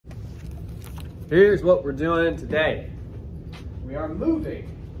Here's what we're doing today. We are moving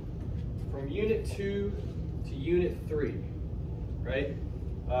from Unit 2 to Unit 3, right?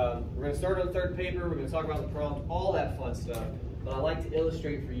 We're going to start on the third paper, we're going to talk about the prompt, all that fun stuff, but I like to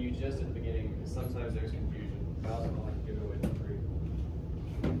illustrate for you just at the beginning because sometimes there's confusion. I also don't like to give it away for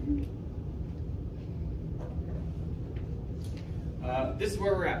free. This is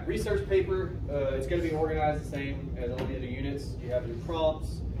where we're at. Research paper, it's going to be organized the same as all the other units. You have your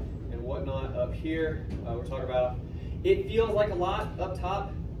prompts and whatnot up here. We're talking about, it feels like a lot up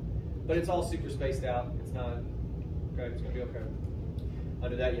top, but it's all super spaced out. It's not, okay, it's going to be okay.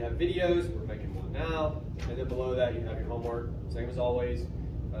 Under that you have videos, we're making one now, and then below that you have your homework, same as always,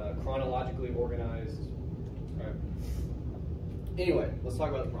 chronologically organized. Okay. Anyway, let's talk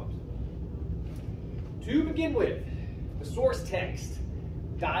about the prompts. To begin with, the source text,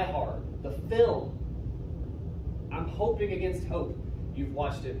 Die Hard, the film. I'm hoping against hope you've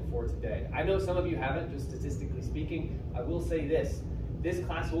watched it before today. I know some of you haven't, just statistically speaking. I will say this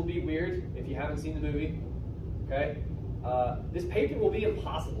class will be weird if you haven't seen the movie, okay? This paper will be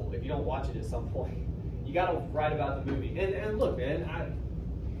impossible if you don't watch it at some point. You gotta write about the movie. And look, man,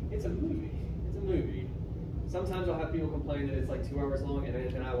 it's a movie. It's a movie. Sometimes I'll have people complain that it's like 2 hours long, and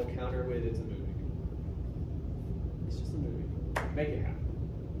then I will counter with it's a movie. It's just a movie. Make it happen.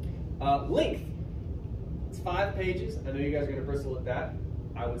 Length. It's 5 pages. I know you guys are gonna bristle at that.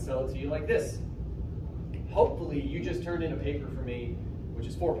 I would sell it to you like this. Hopefully you just turned in a paper for me, which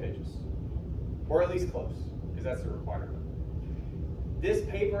is 4 pages. Or at least close, because that's the requirement. This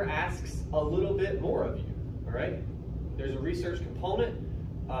paper asks a little bit more of you, all right? There's a research component,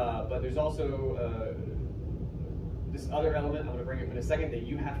 but there's also this other element, I'm gonna bring up in a second, that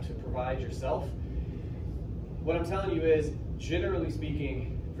you have to provide yourself. What I'm telling you is, generally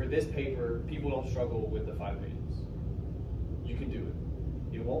speaking, for this paper, people don't struggle with the 5 pages. You can do it.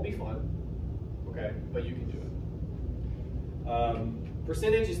 It won't be fun, okay, but you can do it.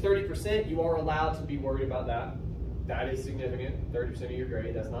 Percentage is 30%. You are allowed to be worried about that. That is significant. 30% of your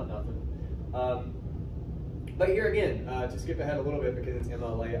grade, that's not nothing. But here again, to skip ahead a little bit because it's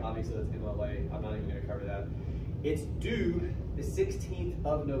MLA, obviously it's MLA, I'm not even gonna cover that. It's due the 16th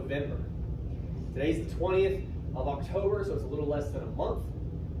of November. Today's the 20th of October, so it's a little less than a month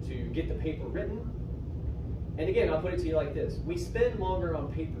to get the paper written. And again, I'll put it to you like this. We spend longer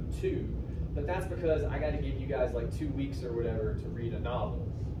on paper 2, but that's because I got to give you guys like 2 weeks or whatever to read a novel.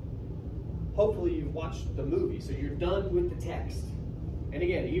 Hopefully you've watched the movie, so you're done with the text. And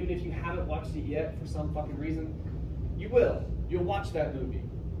again, even if you haven't watched it yet for some fucking reason, you will. You'll watch that movie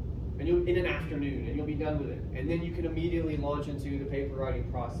and you'll in an afternoon and you'll be done with it. And then you can immediately launch into the paper writing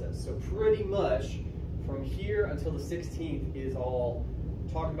process. So pretty much from here until the 16th is all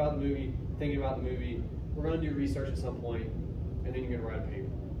talking about the movie, thinking about the movie. We're going to do research at some point, and then you're going to write a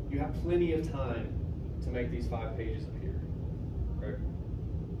paper. You have plenty of time to make these 5 pages appear. Okay?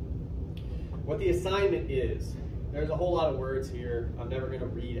 What the assignment is, there's a whole lot of words here. I'm never going to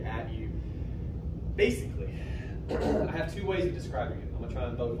read at you. Basically, I have 2 ways of describing it. I'm going to try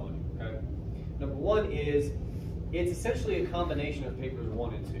them both on you. Okay? Number 1 is, it's essentially a combination of papers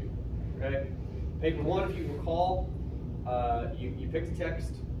 1 and 2. Okay? Paper 1, if you recall, you picked a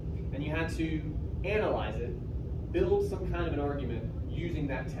text and you had to analyze it, build some kind of an argument using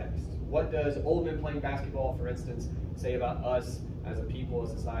that text. What does old men playing basketball, for instance, say about us as a people, a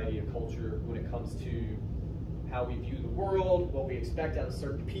society, a culture, when it comes to how we view the world, what we expect out of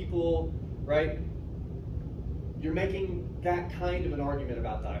certain people, right? You're making that kind of an argument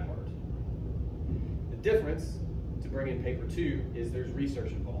about Die Hard. The difference, to bring in paper 2, is there's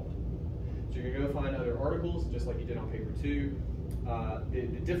research involved. So you're going to go find other articles, just like you did on paper 2.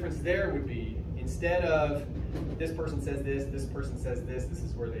 The difference there would be, instead of this person says this person says this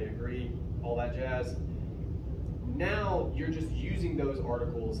is where they agree, all that jazz, now you're just using those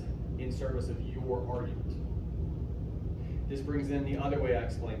articles in service of your argument. This brings in the other way I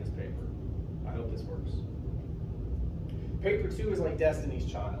explain this paper. I hope this works. Paper 2 is like Destiny's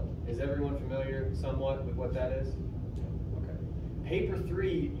Child. Is everyone familiar somewhat with what that is? Okay. Paper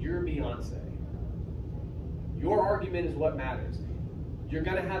 3, you're Beyonce. Your argument is what matters. You're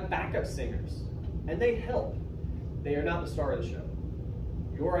going to have backup singers, and they help. They are not the star of the show.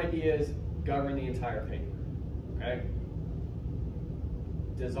 Your ideas govern the entire paper, okay?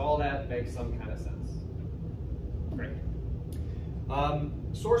 Does all that make some kind of sense? Great.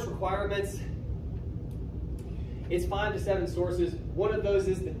 Source requirements. It's 5 to 7 sources. One of those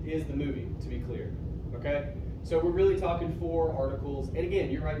is the movie, to be clear, okay? So we're really talking 4 articles. And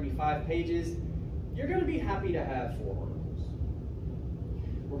again, you're writing me 5 pages. You're going to be happy to have 4 articles.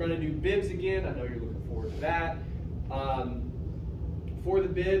 We're going to do bibs again. I know you're looking forward to that. For the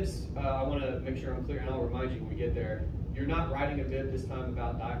bibs, I want to make sure I'm clear, and I'll remind you when we get there. You're not writing a bib this time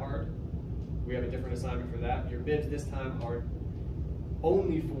about Die Hard. We have a different assignment for that. Your bibs this time are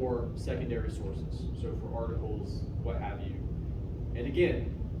only for secondary sources, so for articles, what have you. And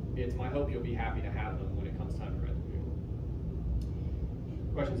again, it's my hope you'll be happy to have them when it comes time to write the movie.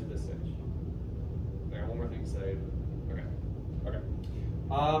 Questions at this stage? I got one more thing to say. Okay.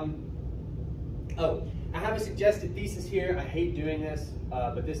 Oh, I have a suggested thesis here. I hate doing this,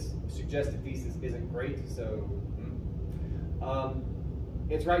 but this suggested thesis isn't great, so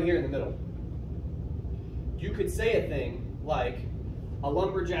it's right here in the middle. You could say a thing like, a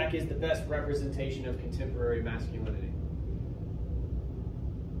lumberjack is the best representation of contemporary masculinity.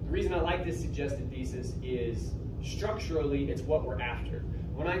 The reason I like this suggested thesis is structurally it's what we're after.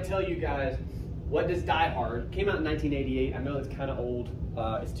 When I tell you guys, what does Die Hard, came out in 1988, I know it's kind of old,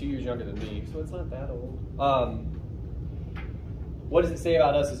 it's 2 years younger than me, so it's not that old. What does it say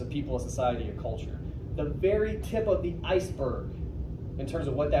about us as a people, a society, a culture? The very tip of the iceberg in terms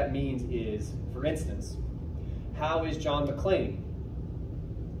of what that means is, for instance, how is John McClane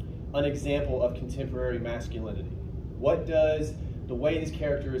an example of contemporary masculinity? What does the way this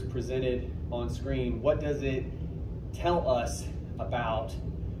character is presented on screen, what does it tell us about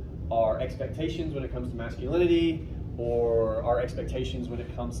our expectations when it comes to masculinity, or our expectations when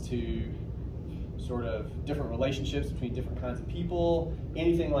it comes to sort of different relationships between different kinds of people,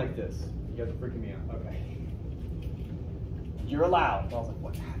 anything like this? You guys are freaking me out. Okay. You're allowed. I was like,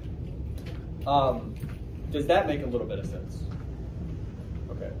 what's happening? Does that make a little bit of sense?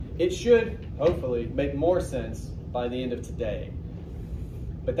 Okay. It should, hopefully, make more sense by the end of today.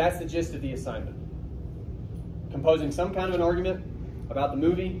 But that's the gist of the assignment. Composing some kind of an argument about the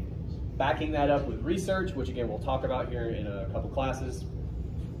movie, backing that up with research, which again we'll talk about here in a couple classes,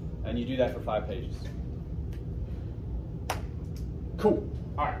 and you do that for 5 pages. Cool.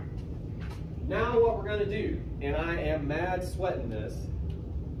 All right. Now what we're going to do, and I am mad sweating this,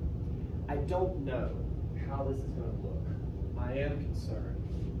 I don't know how this is going to look. I am concerned.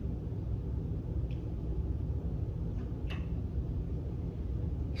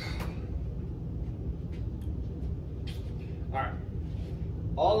 All right.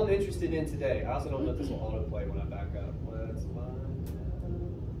 All I'm interested in today, I also don't know if this will autoplay when I back up. Let's find out.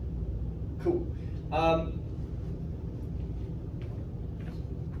 Cool.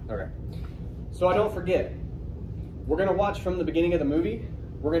 Okay. So I don't forget, we're going to watch from the beginning of the movie.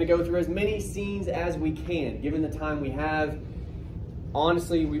 We're going to go through as many scenes as we can, given the time we have.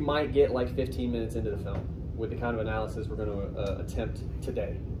 Honestly, we might get like 15 minutes into the film with the kind of analysis we're going to attempt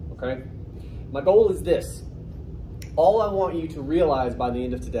today, okay? My goal is this. All I want you to realize by the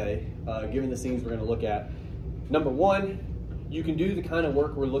end of today, given the scenes we're going to look at, number one, you can do the kind of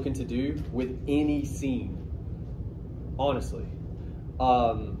work we're looking to do with any scene, honestly.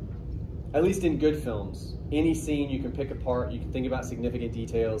 At least in good films, any scene you can pick apart, you can think about significant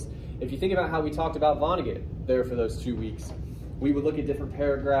details. If you think about how we talked about Vonnegut there for those 2 weeks, we would look at different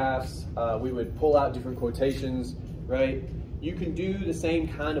paragraphs, we would pull out different quotations, right? You can do the same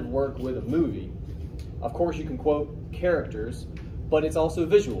kind of work with a movie. Of course, you can quote characters, but it's also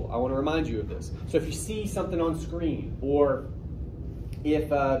visual. I want to remind you of this. So if you see something on screen, or if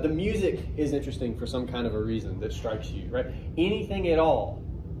the music is interesting for some kind of a reason that strikes you, right? Anything at all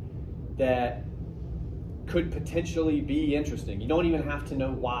that could potentially be interesting. You don't even have to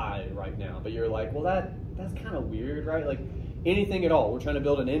know why right now, but you're like, well, that's kind of weird, right? Like anything at all. We're trying to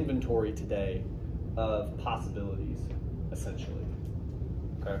build an inventory today of possibilities, essentially.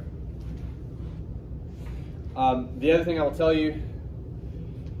 Okay. The other thing I will tell you,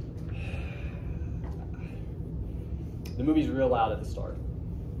 the movie's real loud at the start.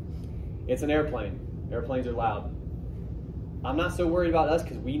 It's an airplane. Airplanes are loud. I'm not so worried about us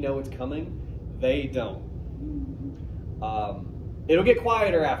because we know it's coming. They don't. It'll get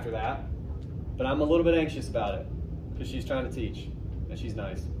quieter after that, but I'm a little bit anxious about it because she's trying to teach and she's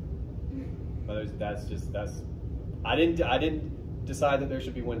nice. But I didn't decide that there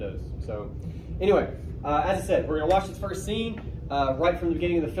should be windows. So anyway, as I said, we're gonna watch this first scene right from the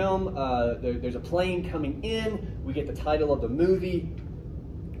beginning of the film. There's a plane coming in. We get the title of the movie.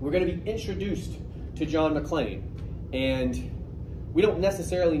 We're gonna be introduced to John McClane, and we don't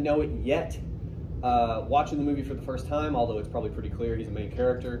necessarily know it yet. Watching the movie for the first time, although it's probably pretty clear he's a main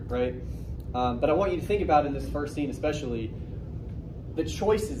character, right? But I want you to think about in this first scene especially the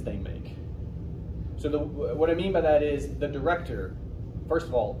choices they make. So what I mean by that is the director, first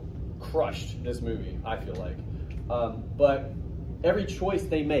of all, crushed this movie, I feel like. But every choice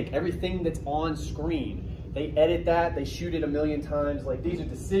they make, everything that's on screen, they edit that, they shoot it a million times. Like, these are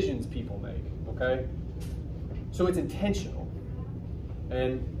decisions people make, okay? So it's intentional.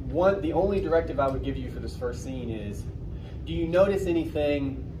 And the only directive I would give you for this first scene is, do you notice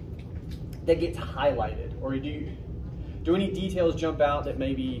anything that gets highlighted? Or do any details jump out that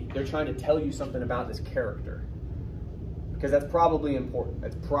maybe they're trying to tell you something about this character? Because that's probably important.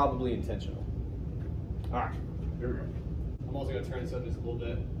 That's probably intentional. All right, here we go. I'm also going to turn this up just a little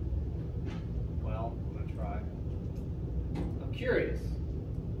bit. Well, I'm going to try. I'm curious.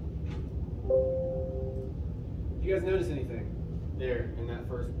 Do you guys notice anything there in that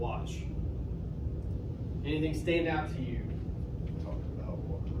first watch? Anything stand out to you? Talking about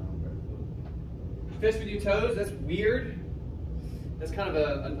walking around barefoot. Fish with your toes, that's weird. That's kind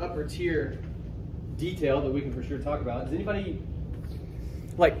of an upper tier detail that we can for sure talk about. Does anybody,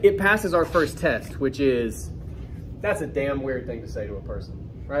 like, it passes our first test, which is, that's a damn weird thing to say to a person,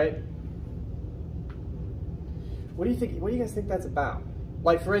 right? What do you think, what do you guys think that's about?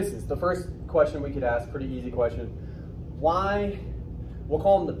 Like, for instance, the first question we could ask, pretty easy question, why, we'll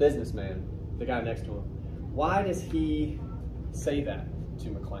call him the businessman, the guy next to him. Why does he say that to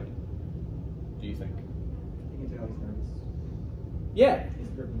McClane, do you think? You can tell he's nervous. Yeah. He's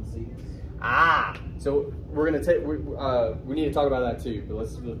gripping the seats. Ah, so we're gonna take. We need to talk about that too. But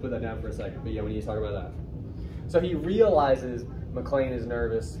let's put that down for a second. But yeah, we need to talk about that. So he realizes McClane is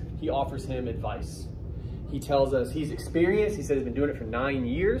nervous. He offers him advice. He tells us he's experienced. He said he's been doing it for 9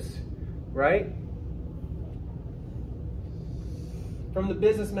 years, right? From the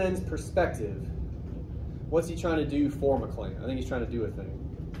businessman's perspective, what's he trying to do for McClane? I think he's trying to do a thing.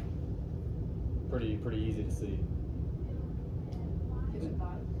 Pretty easy to see.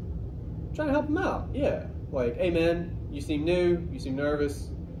 Trying to help him out, yeah. Like, hey man, you seem new, you seem nervous.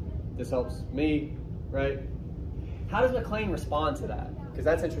 This helps me, right? How does McClane respond to that? Because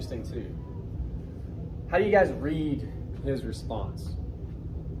that's interesting too. How do you guys read his response?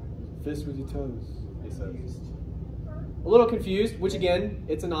 Fist with your toes, he says. A little confused, which again,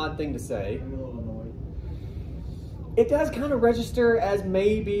 it's an odd thing to say. I'm a little annoyed. It does kind of register as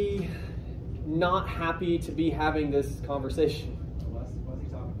maybe not happy to be having this conversation. What's he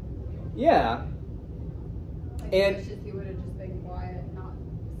talking? Like, Yeah. And it's just, he would have just been quiet, not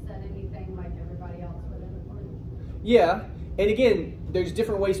said anything like everybody else would in the party. yeah, and again, there's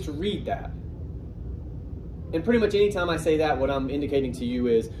different ways to read that. And pretty much anytime I say that, what I'm indicating to you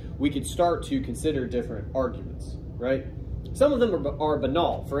is we could start to consider different arguments, right? Some of them are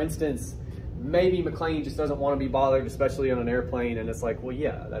banal. For instance, maybe McClane just doesn't want to be bothered, especially on an airplane, and it's like, well,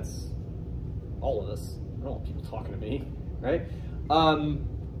 yeah, that's all of us. I don't want people talking to me, right?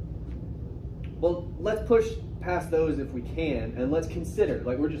 Well, let's push past those if we can, and let's consider,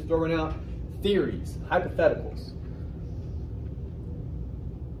 like, we're just throwing out theories, hypotheticals.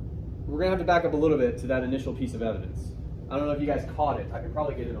 We're gonna have to back up a little bit to that initial piece of evidence. I don't know if you guys caught it. I could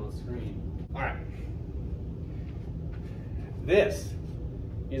probably get it on the screen. All right. This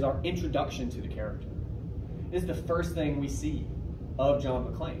is our introduction to the character. This is the first thing we see of John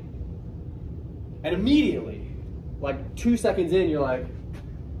McClane. And immediately, like 2 seconds in, you're like,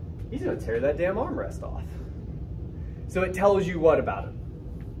 he's gonna tear that damn armrest off. So it tells you what about him?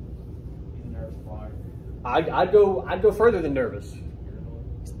 He's a nervous flyer. I'd go further than nervous.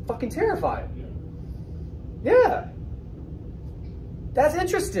 He's fucking terrified. Yeah. That's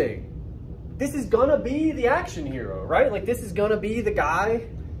interesting. This is gonna be the action hero, right? Like, this is gonna be the guy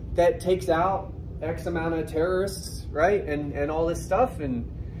that takes out X amount of terrorists, right? And all this stuff.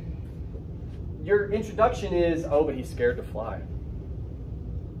 And your introduction is, oh, but he's scared to fly.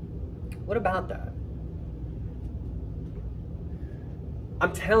 What about that?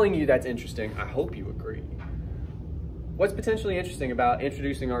 I'm telling you that's interesting. I hope you agree. What's potentially interesting about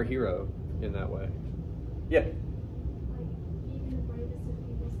introducing our hero in that way? Yeah. Like, even the bravest of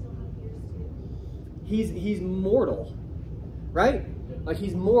people still have fears too. He's mortal, right? Like,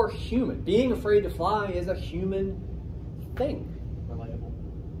 he's more human. Being afraid to fly is a human thing. Relatable.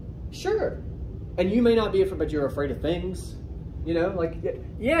 Sure. And you may not be afraid, but you're afraid of things. You know, like,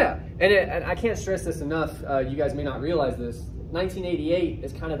 yeah. And I can't stress this enough. You guys may not realize this. 1988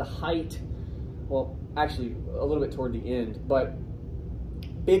 is kind of the height, well, actually a little bit toward the end, but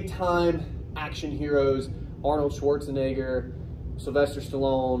big time action heroes, Arnold Schwarzenegger, Sylvester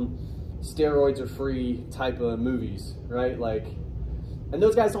Stallone, steroids are free type of movies, right? Like, and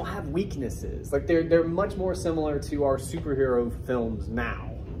those guys don't have weaknesses. Like, they're much more similar to our superhero films now,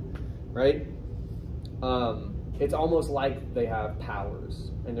 right? It's almost like they have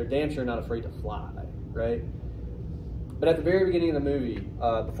powers, and they're damn sure not afraid to fly, right? But at the very beginning of the movie,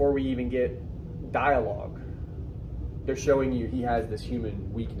 before we even get dialogue, they're showing you he has this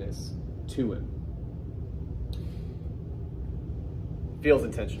human weakness to him. Feels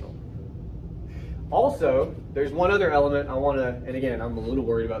intentional. Also, there's one other element I want to, and again, I'm a little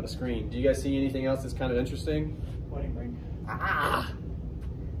worried about the screen. Do you guys see anything else that's kind of interesting? Wedding ring. Ah,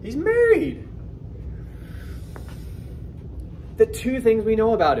 he's married. The two things we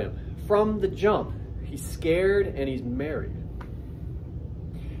know about him from the jump, he's scared and he's married.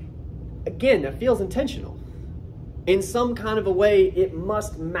 Again, that feels intentional. In some kind of a way, it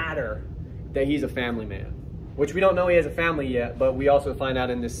must matter that he's a family man, which we don't know he has a family yet, but we also find out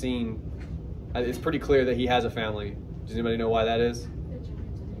in this scene, it's pretty clear that he has a family. Does anybody know why that is?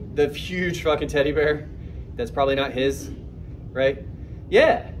 The huge fucking teddy bear that's probably not his, right?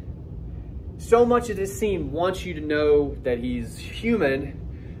 Yeah. So much of this scene wants you to know that he's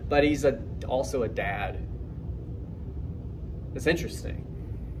human, but he's also a dad. It's interesting.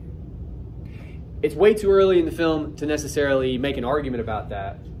 It's way too early in the film to necessarily make an argument about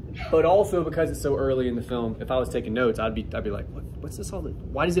that, but also because it's so early in the film, if I was taking notes, I'd be like, what's this all?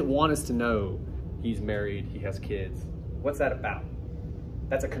 Why does it want us to know he's married, he has kids? What's that about?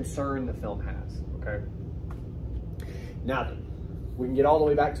 That's a concern the film has, okay? Now then, we can get all the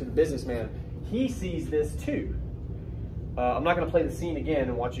way back to the businessman. He sees this too. I'm not gonna play the scene again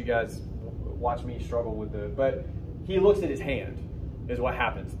and watch you guys watch me struggle with it, but he looks at his hand, is what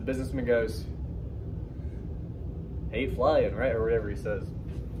happens. The businessman goes, "Ain't flying," right? Or whatever he says.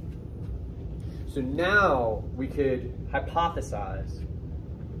 So now we could hypothesize,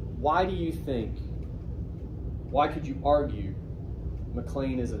 why do you think, why could you argue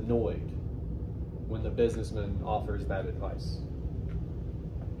McClane is annoyed when the businessman offers that advice?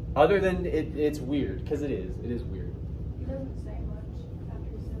 Other than it's weird, because it is weird. He doesn't say much after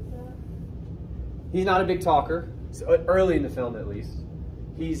he says that. He's not a big talker, so early in the film at least.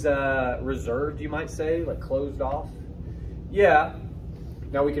 He's reserved, you might say, like closed off. Yeah.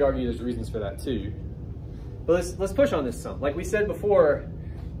 Now we could argue there's reasons for that too. But let's push on this some. Like we said before,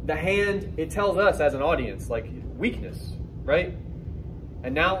 the hand, it tells us as an audience, like weakness, right?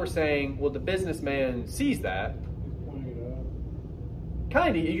 And now we're saying, well, the businessman sees that. He's pointing it out.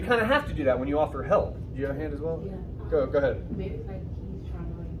 Kind of, you kind of have to do that when you offer help. Do you have a hand as well? Yeah. Go ahead. Maybe it's like he's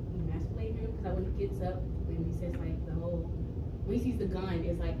trying to like emasculate him, because like when he gets up and he says like when he sees the gun,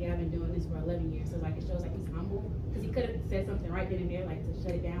 it's like, yeah, I've been doing this for 11 years. So like it shows like he's humble, because he could have said something right then and there like to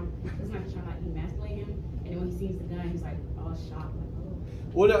shut it down. It's not trying to like emasculate him, and then when he sees the gun, he's like all shocked, like oh.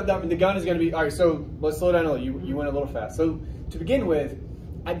 Well, no, the gun is going to be, all right, so let's slow down a little. You went a little fast. So to begin with,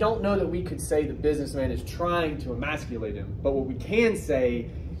 I don't know that we could say the businessman is trying to emasculate him, but what we can say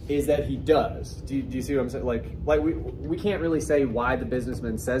is that he does. Do you see what I'm saying? Like we can't really say why the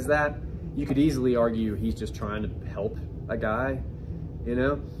businessman says that. You could easily argue he's just trying to help a guy, you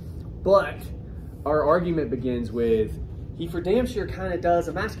know? But our argument begins with, he for damn sure kind of does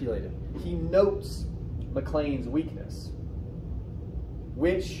emasculate him. He notes McClane's weakness,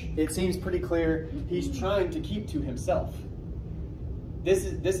 which it seems pretty clear he's trying to keep to himself. This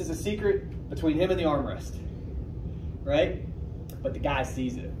is a secret between him and the armrest, right? But the guy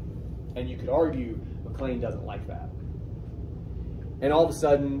sees it. And you could argue McClane doesn't like that. And all of a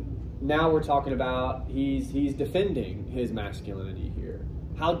sudden, now we're talking about he's defending his masculinity here.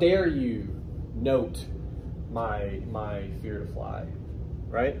 How dare you note my fear to fly,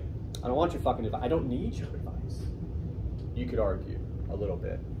 right? I don't want your fucking advice. I don't need your advice. You could argue a little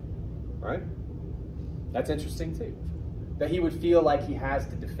bit, right? That's interesting too. That he would feel like he has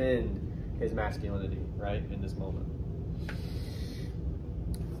to defend his masculinity, right, in this moment.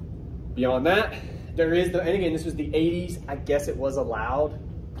 Beyond that, there is and again, this was the 80s. I guess it was allowed.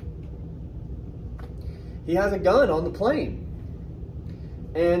 He has a gun on the plane.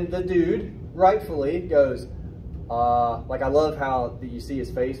 And the dude rightfully goes, like I love how you see his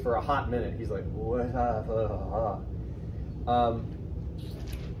face for a hot minute. He's like, what?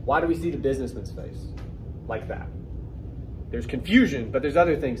 Why do we see the businessman's face like that? There's confusion, but there's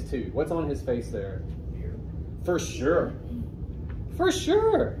other things too. What's on his face there? For sure. For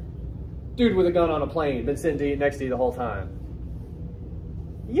sure. Dude with a gun on a plane, been sitting next to you the whole time.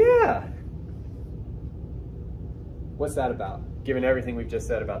 Yeah. What's that about? Given everything we've just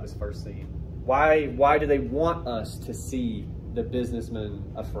said about this first scene. Why do they want us to see the businessman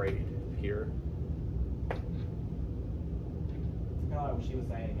afraid here? Kind of like what she was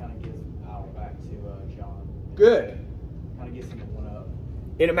saying, it kind of gives power back to John. Good. Kind of gets him to one up.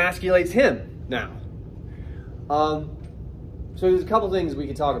 It emasculates him now. So there's a couple things we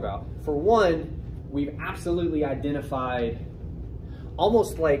could talk about. For one, we've absolutely identified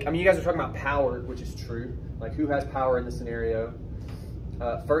almost like, I mean, you guys are talking about power, which is true. Like who has power in this scenario?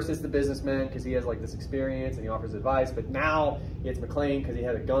 First is the businessman because he has like this experience and he offers advice, but now it's McClane because he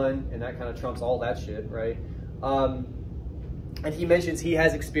had a gun and that kind of trumps all that shit, right? And he mentions he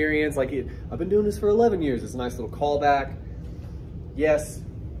has experience, like, I've been doing this for 11 years. It's a nice little callback. Yes.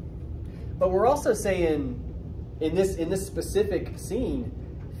 But we're also saying, in this specific scene,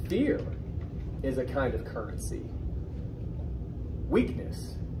 fear is a kind of currency.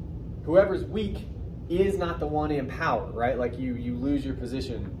 Weakness. Whoever's weak is not the one in power, right? Like you lose your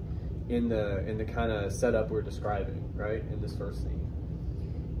position in the kind of setup we're describing, right? In this first scene.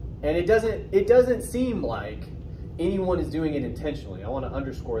 And it doesn't seem like anyone is doing it intentionally. I want to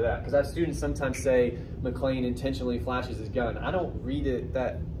underscore that, because I have students sometimes say McClane intentionally flashes his gun. I don't read it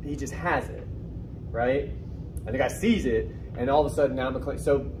that he just has it, right? I think I sees it, and all of a sudden now McClane.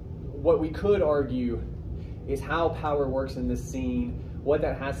 So what we could argue is how power works in this scene, what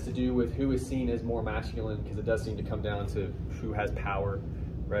that has to do with who is seen as more masculine, because it does seem to come down to who has power,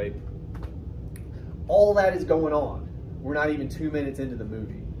 right? All that is going on. We're not even 2 minutes into the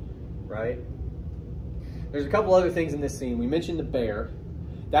movie, right? There's a couple other things in this scene. We mentioned the bear.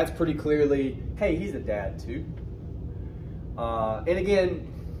 That's pretty clearly, hey, he's a dad too. And again,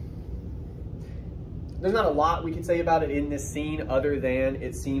 there's not a lot we can say about it in this scene other than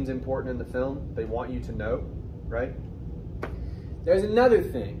it seems important in the film. They want you to know, right? There's another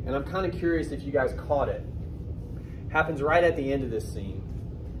thing, and I'm kind of curious if you guys caught it. Happens right at the end of this scene.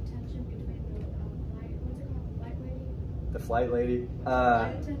 Tension between the flight, what's it called, the flight lady? The flight lady.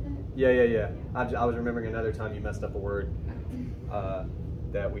 Flight attendant? Yeah. I was remembering another time you messed up a word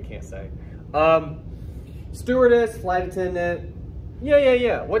that we can't say. Stewardess, flight attendant.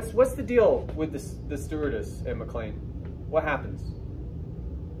 Yeah. What's the deal with the stewardess at McClane? What happens?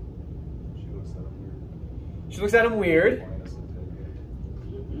 She looks at him weird. She looks at him weird. Minus the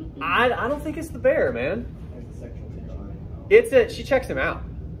tailgate. I don't think it's the bear, man. There's the sexual tension. It's she checks him out.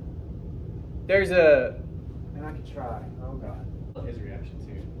 There's a. And I could try. Oh God. His reaction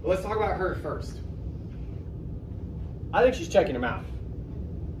too. But let's talk about her first. I think she's checking him out.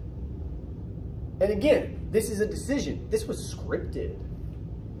 And again, this is a decision. This was scripted.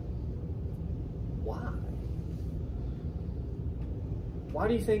 Why? Why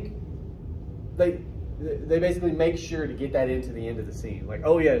do you think they basically make sure to get that into the end of the scene? Like,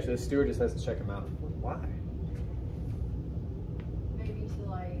 oh yeah, the stewardess has to check him out. Why? Maybe to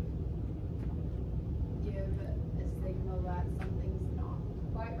like give a signal that something's not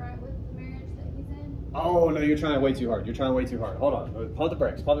quite right with the marriage that he's in. Oh no, you're trying way too hard. You're trying way too hard. Hold on. Pump the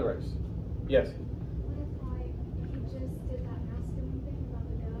brakes. Yes. What if, like, he just did that masculine thing about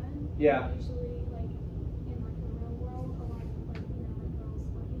the gun? Yeah. Usually, like, in, like, the real world, a lot of, like,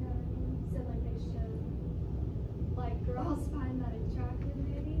 girls, like, you know what I mean? So, like, they should, like, girls find that attractive,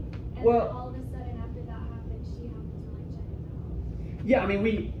 maybe? And Well- then all of a sudden, after that happens, she happens to, like, check it out. Yeah, I mean,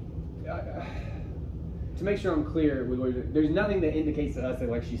 to make sure I'm clear, there's nothing that indicates to us that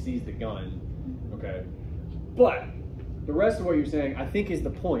like she sees the gun, okay? But the rest of what you're saying, I think, is the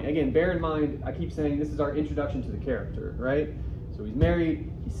point. Again, bear in mind, I keep saying this is our introduction to the character, right? So he's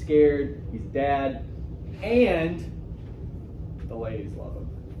married, he's scared, he's dad, and the ladies love him.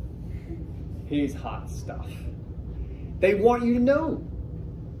 He's hot stuff. They want you to know.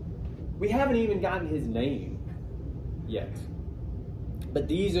 We haven't even gotten his name yet. But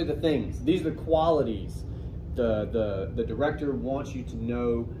these are the things, these are the qualities the director wants you to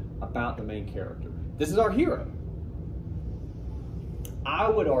know about the main character. This is our hero. I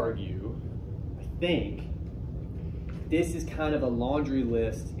would argue, I think, this is kind of a laundry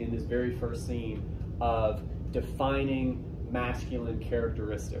list in this very first scene of defining masculine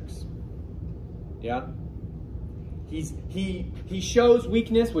characteristics. Yeah? He shows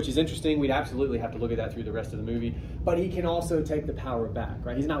weakness, which is interesting. We'd absolutely have to look at that through the rest of the movie. But he can also take the power back,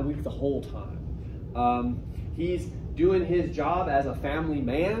 right? He's not weak the whole time. He's doing his job as a family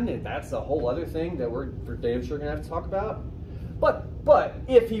man, and that's a whole other thing that we're for damn sure gonna have to talk about. But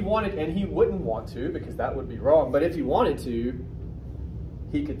if he wanted, and he wouldn't want to because that would be wrong, but if he wanted to,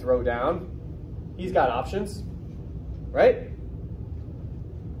 he could throw down. He's got options, right?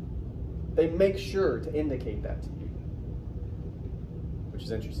 They make sure to indicate that to you, which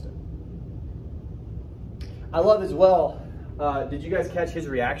is interesting. I love as well, did you guys catch his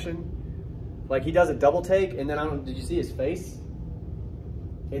reaction? Like he does a double take and then did you see his face?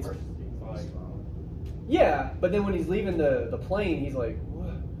 It's yeah, but then when he's leaving the plane, he's like,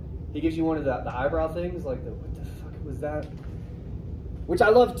 what? He gives you one of the eyebrow things, like what the fuck was that? Which I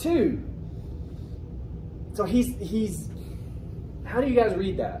love too. So he's how do you guys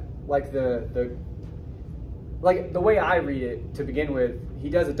read that? Like like the way I read it to begin with, he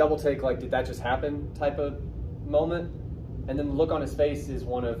does a double take, like did that just happen type of moment, and then the look on his face is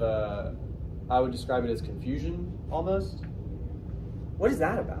one of I would describe it as confusion almost. What is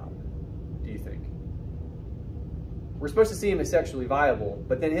that about, do you think? we're supposed to see him as sexually viable,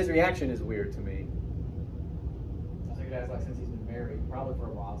 but then his reaction is weird to me. I think that's like since he's been married, probably for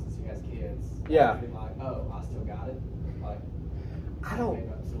a while, since he has kids. Yeah. He's been like, oh, I still got it. Like, I don't.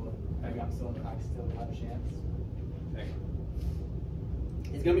 Maybe I still have a chance.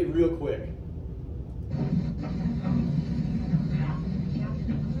 It's gonna be real quick.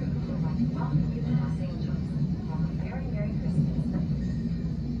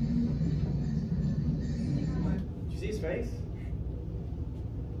 Did you see his face?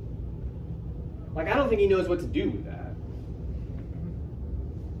 Like, I don't think he knows what to do with that.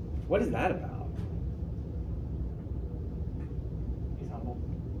 What is that about? He's humble.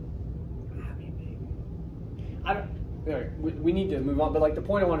 I mean, maybe. I don't. All right, we need to move on, but like the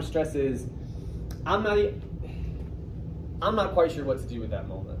point I want to stress is, I'm not quite sure what to do with that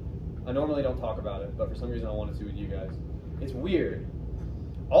moment. I normally don't talk about it, but for some reason I wanted to with you guys. It's weird.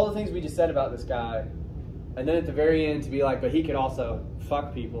 All the things we just said about this guy, and then at the very end to be like, but he could also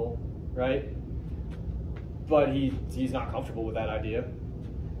fuck people, right? But he's not comfortable with that idea.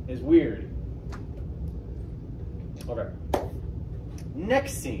 It's weird. Okay.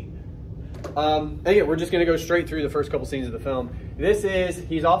 Next scene. Again, we're just going to go straight through the first couple scenes of the film.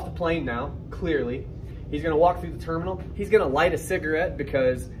 He's off the plane now, clearly. He's going to walk through the terminal. He's going to light a cigarette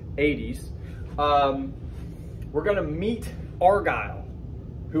because 80s. We're going to meet Argyle,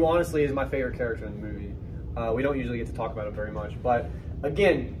 who honestly is my favorite character in the movie. We don't usually get to talk about him very much. But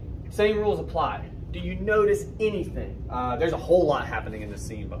again, same rules apply. Do you notice anything? There's a whole lot happening in this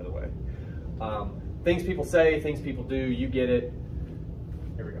scene, by the way. Things people say, things people do, you get it.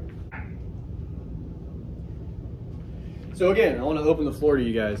 Here we go. So again, I want to open the floor to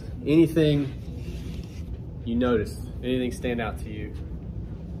you guys. Anything you noticed? Anything stand out to you?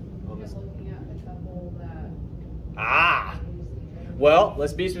 Just looking at the couple that. Well,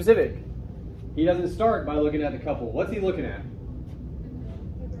 let's be specific. He doesn't start by looking at the couple. What's he looking at?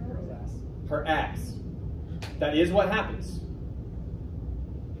 Girl's ass. Her ass. That is what happens.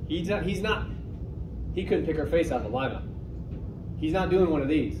 He couldn't pick her face out of the lineup. He's not doing one of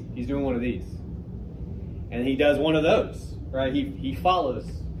these. He's doing one of these. And he does one of those, right? He follows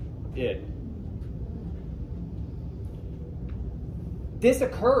it. This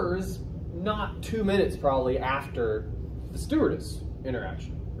occurs not 2 minutes probably after the stewardess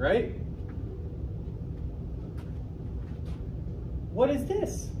interaction, right? What is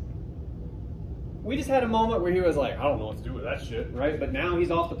this? We just had a moment where he was like, I don't know what to do with that shit, right? But now he's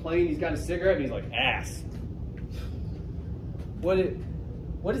off the plane, he's got a cigarette, and he's like, ass. What is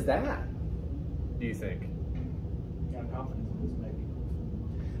that, do you think? Got confidence in this, maybe.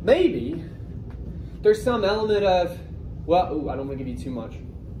 Maybe. There's some element of, well, I don't want to give you too much.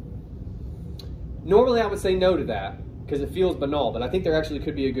 Normally I would say no to that, because it feels banal, but I think there actually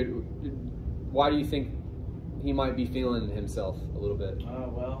could be a good, why do you think he might be feeling himself a little bit?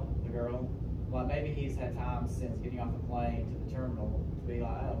 Well, the girl. Well, maybe he's had time since getting off the plane to the terminal to be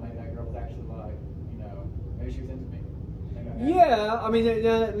like, oh, maybe that girl was actually like, maybe she was into me. Yeah, I mean,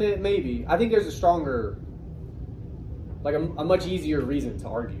 maybe. I think there's a stronger, like a much easier reason to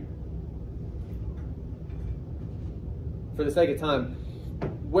argue. For the sake of time,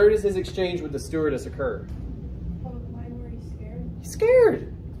 where does his exchange with the stewardess occur? He's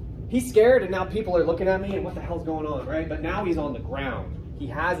scared. He's scared, and now people are looking at me, and what the hell's going on, right? But now he's on the ground. He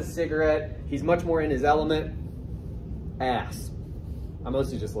has a cigarette. He's much more in his element. Ass. I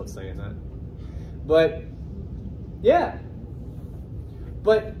mostly just love saying that. But, yeah.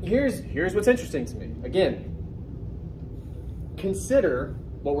 But here's what's interesting to me. Again, consider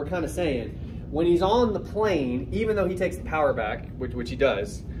what we're kind of saying. When he's on the plane, even though he takes the power back, which he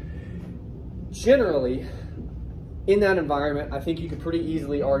does, generally, in that environment, I think you could pretty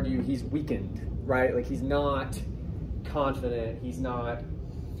easily argue he's weakened, right? Like he's not confident, he's not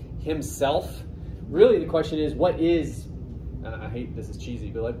himself. Really the question is, what is, and I hate this is cheesy,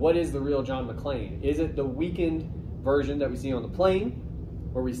 but like what is the real John McClane? Is it the weakened version that we see on the plane,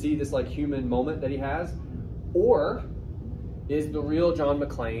 where we see this like human moment that he has? Or is the real John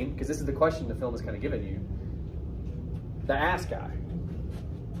McClane, because this is the question the film is kind of giving you, the ass guy,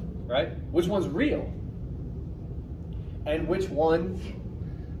 right? Which one's real? And which one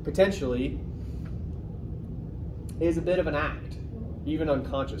potentially is a bit of an act, even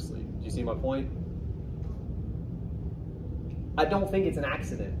unconsciously. Do you see my point? I don't think it's an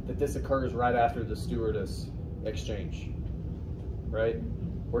accident that this occurs right after the stewardess exchange, right?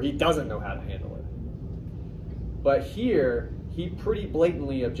 Where he doesn't know how to handle it. But here, he pretty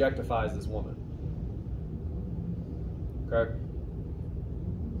blatantly objectifies this woman. Okay?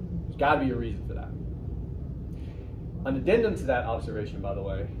 There's got to be a reason for that. An addendum to that observation, by the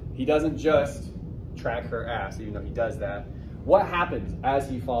way, he doesn't just track her ass, even though he does that. What happens as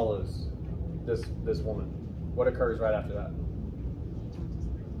he follows this woman? What occurs right after that?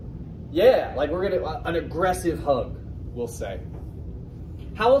 Yeah, like we're gonna an aggressive hug, we'll say.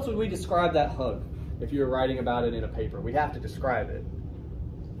 How else would we describe that hug if you were writing about it in a paper? We'd have to describe it.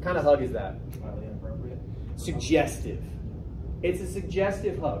 What kind of hug is that? Slightly inappropriate. Suggestive. It's a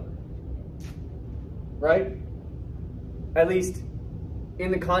suggestive hug, right? At least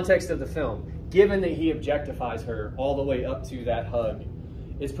in the context of the film, given that he objectifies her all the way up to that hug,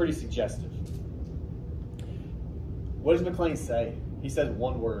 it's pretty suggestive. What does McClane say? He says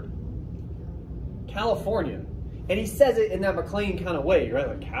one word. California. And he says it in that McClane kind of way, right?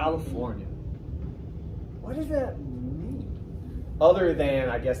 Like, California. What does that mean? Other than,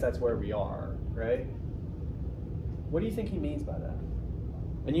 I guess that's where we are, right? What do you think he means by that?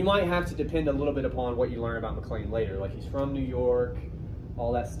 And you might have to depend a little bit upon what you learn about McClane later. Like, he's from New York,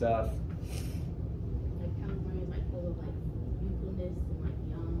 all that stuff. Like California is like full of like youthfulness and like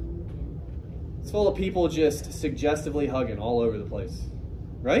young and It's full of people just suggestively hugging all over the place,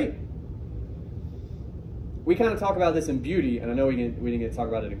 right? We kind of talk about this in Beauty, and I know we didn't get to talk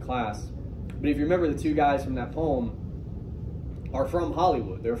about it in class, but if you remember, the two guys from that poem are from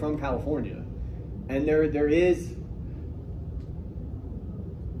Hollywood. They're from California. And there is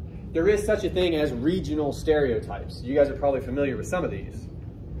such a thing as regional stereotypes. You guys are probably familiar with some of these.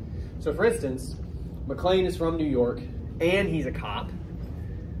 So for instance, McClane is from New York, and he's a cop.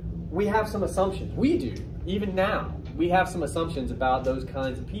 We have some assumptions. We do, even now. We have some assumptions about those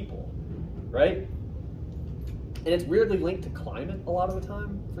kinds of people, right? And it's weirdly linked to climate a lot of the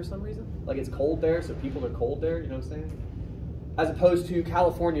time for some reason. Like, it's cold there, so people are cold there, you know what I'm saying? As opposed to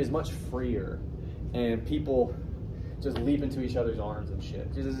California is much freer, and people just leap into each other's arms and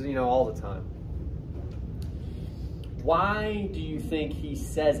shit. Just, you know, all the time. Why do you think he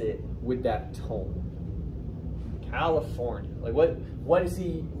says it with that tone? California. Like,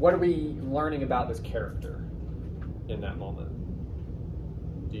 what are we learning about this character in that moment?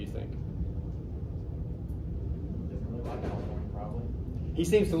 Do you think? Doesn't really like California, probably. He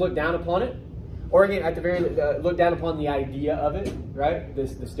seems to look down upon it, or again, at the very look down upon the idea of it, right? The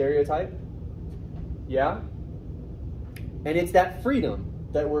stereotype. Yeah. And it's that freedom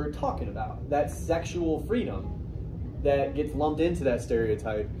that we're talking about, that sexual freedom that gets lumped into that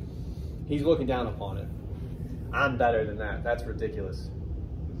stereotype. He's looking down upon it. I'm better than that. That's ridiculous. Is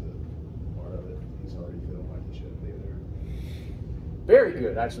it part of it? He's already feeling like he shouldn't be there. Very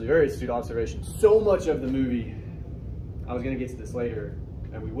good, actually. Very astute observation. So much of the movie, I was going to get to this later,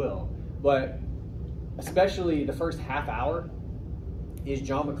 and we will, but especially the first half hour is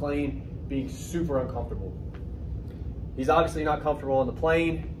John McClane being super uncomfortable. He's obviously not comfortable on the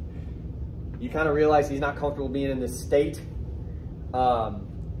plane. You kind of realize he's not comfortable being in this state.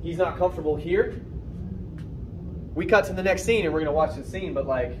 He's not comfortable here. We cut to the next scene and we're gonna watch the scene, but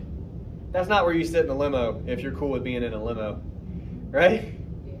like, that's not where you sit in a limo if you're cool with being in a limo, right?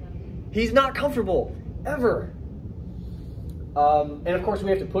 yeah. He's not comfortable, ever. And of course we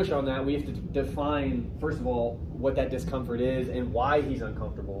have to push on that. We have to define, first of all, what that discomfort is and why he's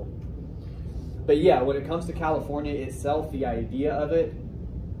uncomfortable. But yeah, when it comes to California itself, the idea of it,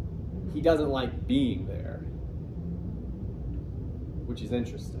 he doesn't like being there, which is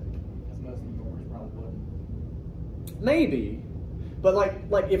interesting. Because most New Yorkers probably wouldn't. Maybe, but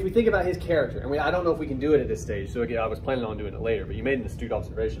like if we think about his character, and I don't know if we can do it at this stage, so again, I was planning on doing it later, but you made an astute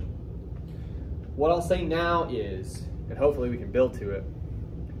observation. What I'll say now is, and hopefully we can build to it,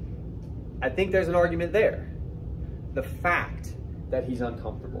 I think there's an argument there. The fact that he's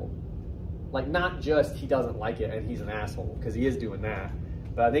uncomfortable. Like, not just he doesn't like it and he's an asshole, because he is doing that,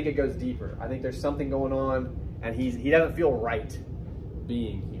 but I think it goes deeper. I think there's something going on, and he doesn't feel right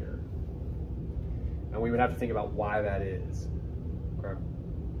being here. And we would have to think about why that is. Okay.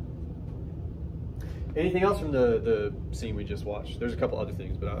 Anything else from the scene we just watched? There's a couple other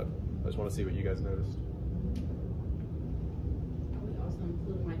things, but I just want to see what you guys noticed. Are we also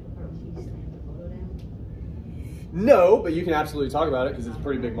including like the part where she slammed the photo down? No, but you can absolutely talk about it because it's a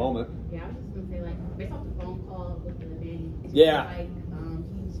pretty big moment. Yeah, I was just gonna say like based off the phone call with the nanny. it's Yeah. Like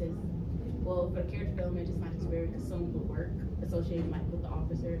he's just well for the character development, just might just very consumed with work associated like with the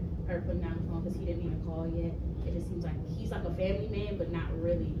officer, her putting down the phone because he didn't even call yet. It just seems like he's like a family man, but not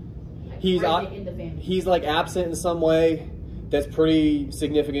really. Like, He's present in the family. he's like absent in some way. That's pretty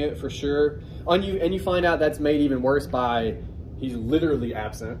significant for sure. And you find out that's made even worse by he's literally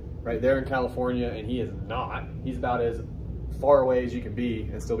absent right there in California, and he is not. He's about as far away as you can be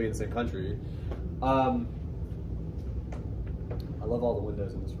and still be in the same country. I love all the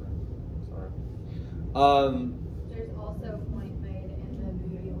windows in this room. Sorry. There's also a point made in the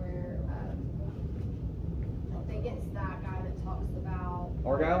movie where think it's that guy that talks about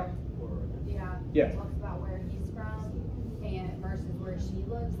Argyle? Yeah. Yeah. Talks about where he's from and versus where she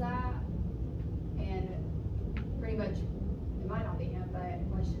lives at, and pretty much it might not be him, but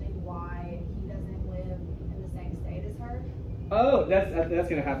questioning why he doesn't live in the same state as her. Oh, that's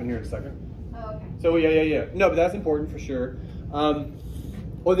going to happen here in a second. Oh, okay. So yeah. No, but that's important for sure.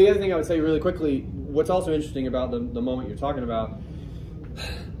 Well, the other thing I would say really quickly, what's also interesting about the moment you're talking about,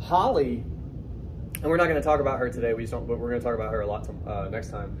 Holly, and we're not going to talk about her today. But we're going to talk about her a lot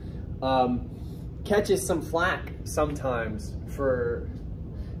next time. Catches some flack sometimes for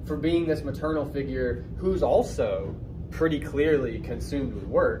being this maternal figure who's also pretty clearly consumed with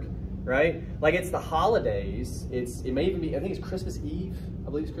work, right? Like it's the holidays. It may even be, I think it's Christmas Eve. I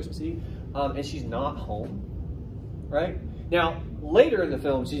believe it's Christmas Eve, and she's not home, right? Now later in the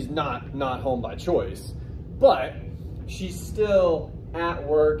film, she's not home by choice, but she's still at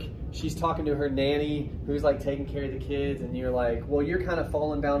work. She's talking to her nanny who's like taking care of the kids, and you're like, well, you're kind of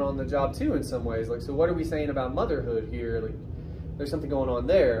falling down on the job too in some ways. Like, so what are we saying about motherhood here? Like, there's something going on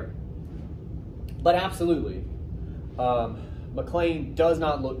there. But absolutely, McClane does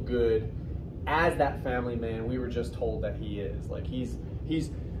not look good as that family man we were just told that he is. Like he's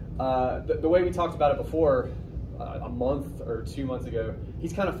the way we talked about it before, a month or 2 months ago,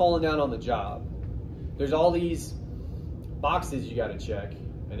 he's kind of fallen down on the job. There's all these boxes you got to check.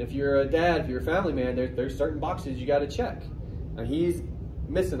 And if you're a dad, if you're a family man, there's certain boxes you got to check. And he's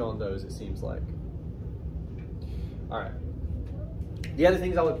missing on those, it seems like. All right. The other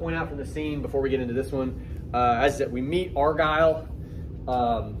things I would point out from the scene before we get into this one, is that we meet Argyle,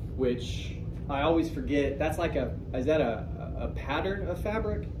 which I always forget. That's like is that a pattern of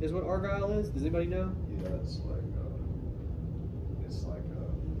fabric is what Argyle is? Does anybody know? Yeah, it's like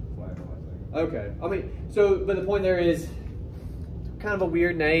a flannel, I think. Okay. I mean, but the point there is, kind of a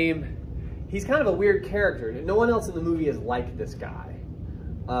weird name. He's kind of a weird character. No one else in the movie is like this guy,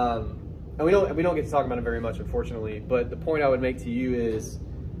 and we don't get to talk about him very much, unfortunately. But the point I would make to you is,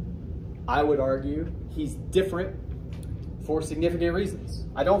 I would argue he's different for significant reasons.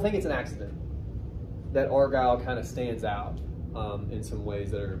 I don't think it's an accident that Argyle kind of stands out in some ways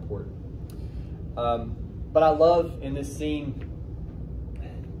that are important. But I love in this scene,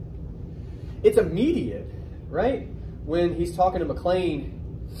 it's immediate, right? When he's talking to McClane,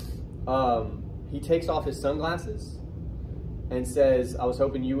 he takes off his sunglasses and says, I was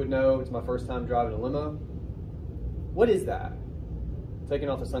hoping you would know, it's my first time driving a limo. What is that? Taking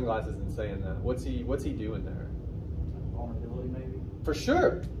off the sunglasses and saying that. What's he doing there? Vulnerability, maybe? For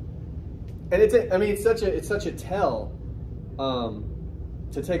sure. And it's such a tell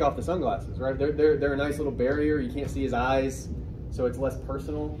to take off the sunglasses, right? They're a nice little barrier. You can't see his eyes, so it's less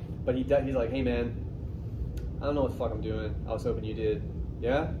personal. But he's like, hey man, I don't know what the fuck I'm doing. I was hoping you did.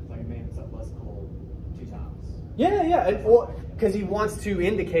 Yeah? It's like it made himself less cold 2 times. Yeah. Because he wants to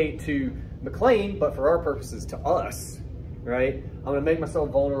indicate to McClane, but for our purposes, to us, right? I'm going to make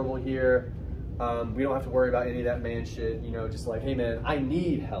myself vulnerable here. We don't have to worry about any of that man shit. You know, just like, hey man, I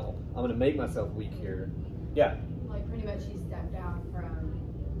need help. I'm going to make myself weak here. Yeah. Like pretty much he stepped down from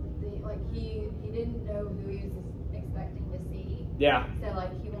he didn't know who he was expecting to see. Yeah. So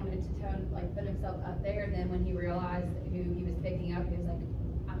like he wanted to put himself up there, and then when he realized who he was picking up, he was like,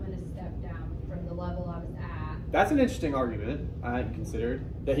 I'm gonna step down from the level I was at. That's an interesting argument I hadn't considered.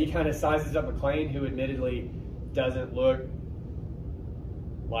 That he kind of sizes up McClane, who admittedly doesn't look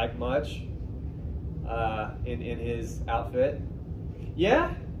like much in his outfit.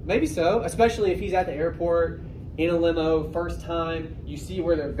 Yeah, maybe so. Especially if he's at the airport in a limo, first time, you see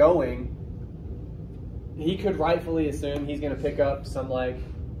where they're going. He could rightfully assume he's going to pick up some like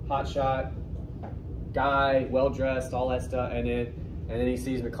hotshot guy, well dressed, all that stuff, and then he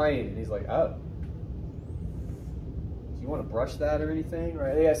sees McClane and he's like, oh, do you want to brush that or anything,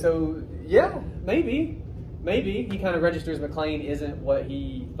 right? Yeah, so yeah, maybe he kind of registers McClane isn't what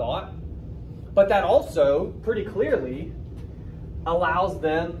he thought, but that also pretty clearly allows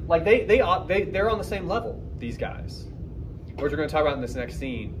them, like they're on the same level, these guys, which we're going to talk about in this next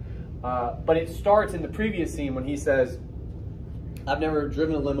scene. But it starts in the previous scene when he says, I've never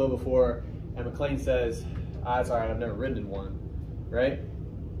driven a limo before, and McClane says, it's all right, I've never ridden in one, right?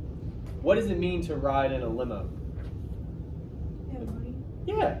 What does it mean to ride in a limo?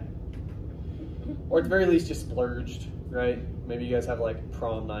 Yeah. Or at the very least just splurged, right? Maybe you guys have like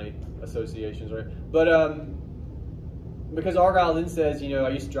prom night associations, right? But because Argyle then says, I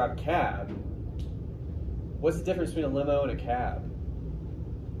used to drive a cab. What's the difference between a limo and a cab?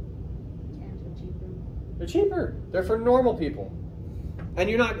 Cabs are cheaper. They're cheaper. They're for normal people. And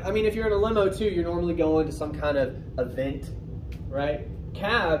you're not, if you're in a limo too, you're normally going to some kind of event, right?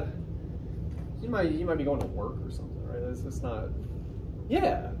 Cab, You might be going to work or something, right? It's not.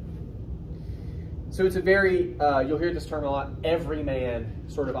 Yeah. So it's a very, you'll hear this term a lot, everyman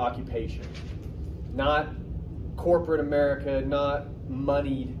sort of occupation. Not corporate America, not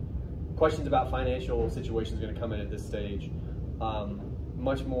moneyed. Questions about financial situations are going to come in at this stage.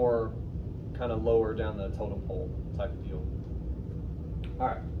 Much more kind of lower down the totem pole type of deal. All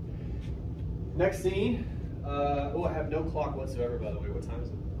right. Next scene. Oh, I have no clock whatsoever, by the way. What time is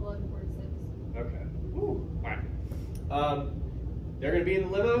it? 11:46. Okay. Ooh. All right. They're going to be in the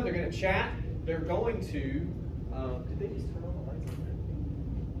limo. They're going to chat. They're going to. Did they just turn on the lights on there?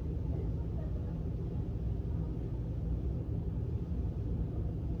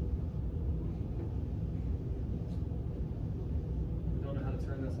 I don't know how to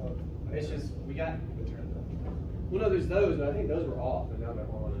turn this off. It's just we got. Well, no, there's those, but I think those were off, and now they're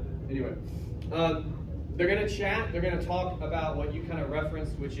on. Anyway, they're going to chat. They're going to talk about what you kind of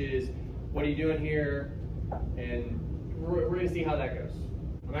referenced, which is what are you doing here, and we're going to see how that goes.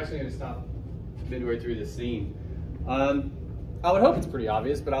 I'm actually going to stop midway through this scene. I would hope it's pretty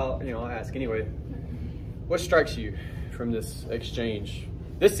obvious, but I'll ask anyway. What strikes you from this exchange?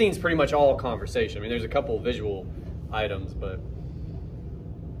 This scene's pretty much all conversation. I mean, there's a couple visual items, but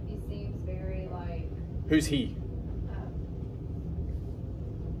He seems very like who's he?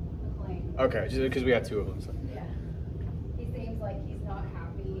 McLean. Okay, just because we got two of them. So. Yeah. He seems like he's not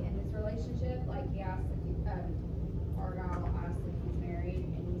happy in his relationship. Like he asked if Argyle asked if he's married,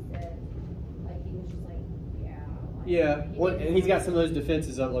 and he said, like he was just like, yeah. Like, Yeah, he well, didn't and he's got really- some of those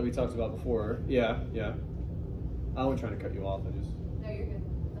defenses up like we talked about before. Yeah. I wasn't trying to cut you off. I just. No, you're good.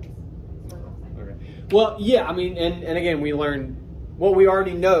 That's what I'm saying. Okay. Well, yeah, I mean, and again, we learned what we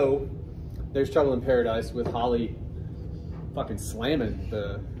already know. There's trouble in paradise with Holly fucking slamming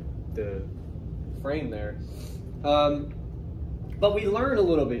the frame there. But we learn a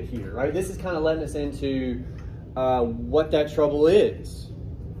little bit here, right? This is kind of letting us into what that trouble is.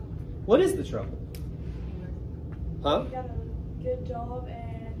 What is the trouble? Huh? He got a good job,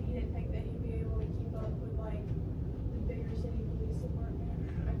 and he didn't think that he'd be able to keep up with like the bigger city police department.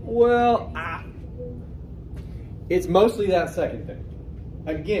 I guess Well, that he's capable. It's mostly that second thing.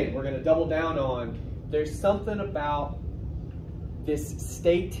 Again, we're going to double down on there's something about this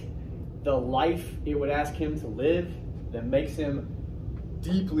state, the life it would ask him to live, that makes him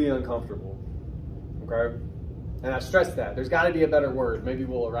deeply uncomfortable. Okay? And I stress that. There's got to be a better word. Maybe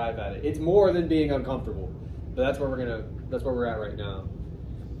we'll arrive at it. It's more than being uncomfortable. But that's where we're at right now.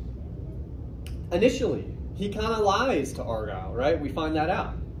 Initially, he kind of lies to Argyle, right? We find that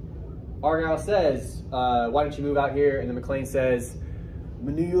out. Argyle says, why don't you move out here? And then McLean says, I'm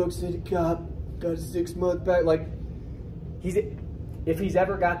a New York City cop, got a 6-month back. Like, if he's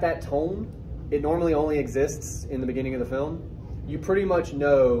ever got that tone, it normally only exists in the beginning of the film. You pretty much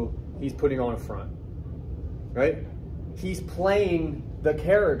know he's putting on a front, right? He's playing the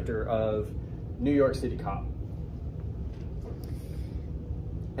character of New York City cop.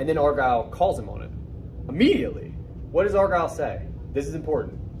 And then Argyle calls him on it. Immediately. What does Argyle say? This is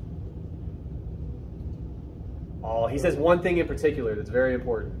important. Oh, he says one thing in particular that's very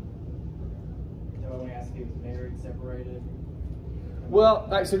important. So when we asked if he was married, separated.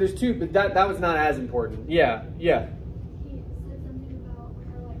 Well, so there's two, but that was not as important. Yeah. He said something about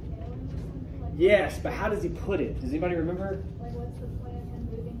her like failing or something. Like, Yes, but how does he put it? Does anybody remember? Like, what's the point of him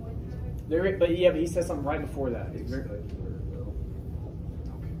moving with her? But he says something right before that. It's very-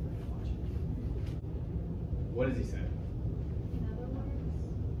 What does he say? In other words,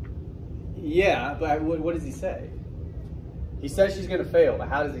 Yeah, but what does he say? He says she's going to fail, but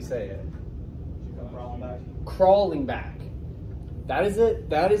how does he say it? She come crawling back. Crawling back. That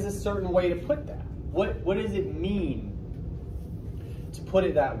is a certain way to put that. What does it mean to put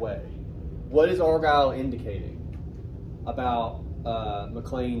it that way? What is Argyle indicating about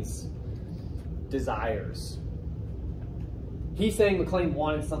McLean's desires? He's saying McLean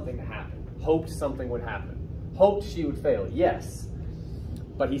wanted something to happen, hoped something would happen, hoped she would fail. Yes,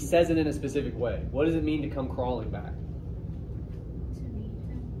 but he says it in a specific way. What does it mean to come crawling back? To meet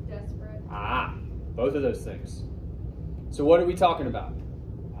him, desperate. Ah, both of those things. So what are we talking about?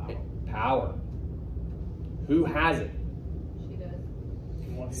 Power. Who has it? She does. He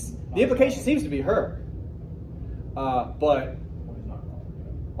wants- The implication seems to be her. But When he's not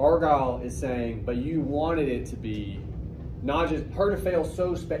crawling. Argyle is saying, but you wanted it to be not just her to fail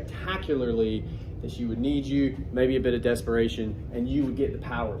so spectacularly that she would need you, maybe a bit of desperation, and you would get the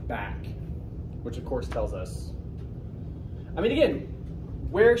power back. Which of course tells us, I mean, again,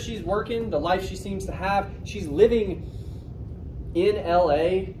 where she's working, the life she seems to have, she's living in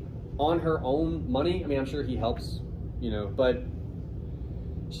LA on her own money. I mean, I'm sure he helps, but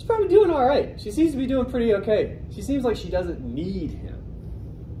she's probably doing all right. She seems to be doing pretty okay. She seems like she doesn't need him.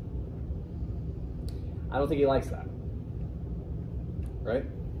 I don't think he likes that. Right?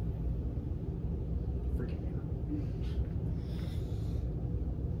 Freaking out.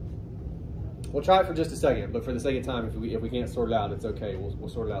 We'll try it for just a second, but for the sake of time, if we can't sort it out, it's okay. We'll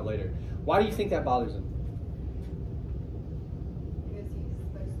sort it out later. Why do you think that bothers him? Because he's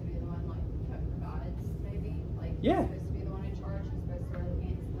supposed to be the one, like, provides, maybe? Like, Yeah. he's supposed to be the one in charge. He's supposed to wear the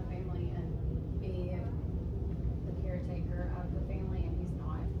pants in the family and be the caretaker of the family, and he's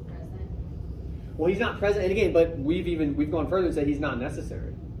not present. Well, he's not present, and again, but we've gone further and said he's not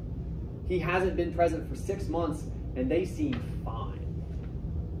necessary. He hasn't been present for 6 months, and they seem fine.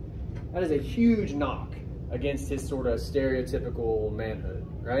 That is a huge knock against his sort of stereotypical manhood,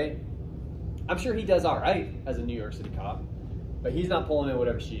 right? I'm sure he does all right as a New York City cop, but he's not pulling in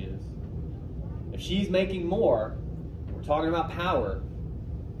whatever she is. If she's making more, we're talking about power,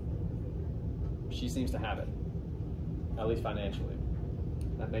 she seems to have it, at least financially.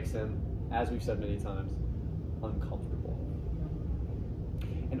 That makes him, as we've said many times, uncomfortable.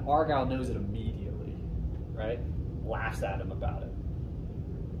 And Argyle knows it immediately, right? Laughs at him about it.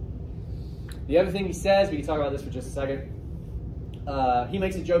 The other thing he says, we can talk about this for just a second. He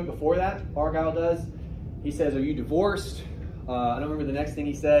makes a joke before that, Argyle does. He says, "Are you divorced?" I don't remember the next thing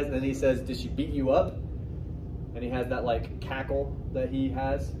he says. And then he says, "Did she beat you up?" And he has that like cackle that he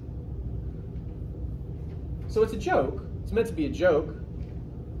has. So it's a joke. It's meant to be a joke.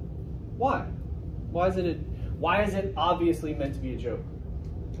 Why? Why is it obviously meant to be a joke?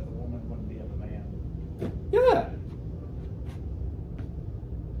 Because a woman wouldn't beat up a man. Yeah.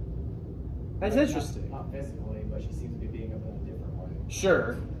 That's interesting. Not physically, but she seems to be beating up in a different way.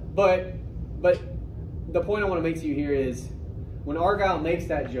 Sure, but the point I want to make to you here is when Argyle makes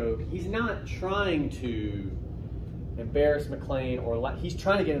that joke, he's not trying to embarrass McClane or he's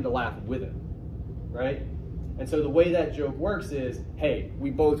trying to get him to laugh with him, right? And so the way that joke works is, hey,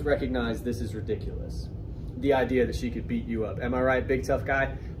 we both recognize this is ridiculous. The idea that she could beat you up. Am I right, big tough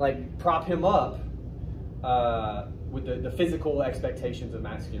guy? Like, prop him up with the physical expectations of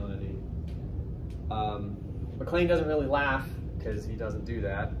masculinity. McClane doesn't really laugh because he doesn't do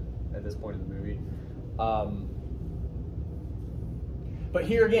that at this point in the movie. But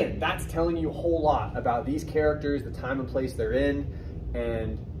here again, that's telling you a whole lot about these characters, the time and place they're in,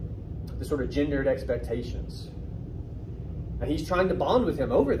 and the sort of gendered expectations. And he's trying to bond with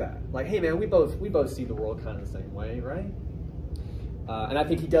him over that. Like, hey man, we both see the world kind of the same way, right? And I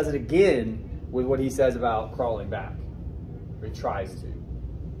think he does it again with what he says about crawling back, or he tries to.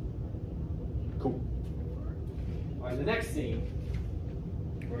 Cool. All right, the next scene,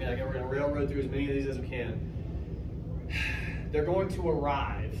 we're gonna railroad through as many of these as we can. They're going to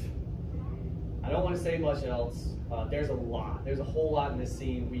arrive. I don't want to say much else. There's a lot. There's a whole lot in this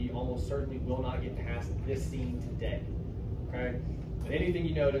scene. We almost certainly will not get past this scene today. Okay? But anything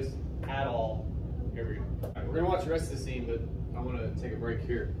you notice at all, here we go. All right, we're gonna watch the rest of the scene, but I want to take a break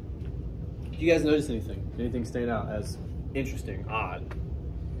here. Do you guys notice anything? Anything stand out as interesting, odd? The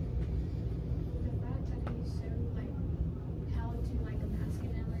fact that he's so like held to like a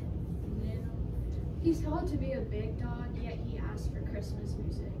masculine. He's held to be a big dog, yet he asked for Christmas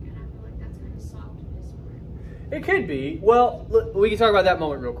music, and I feel like that's kind of soft in his part. It could be. Well, we can talk about that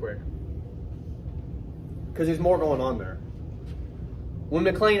moment real quick. Because there's more going on there. When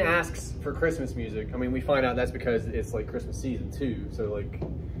McClane asks for Christmas music, I mean, we find out that's because it's like Christmas season too. So like,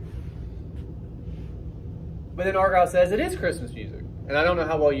 but then Argyle says it is Christmas music. And I don't know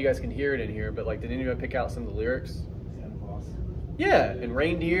how well you guys can hear it in here, but like, did anyone pick out some of the lyrics? Santa Claus. Yeah, and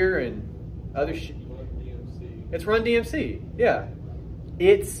reindeer and other shit. It's Run DMC, yeah.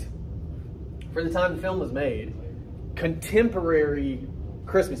 It's, for the time the film was made, contemporary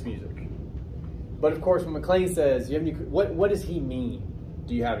Christmas music. But of course, when McClane says, "You have any?" What does he mean?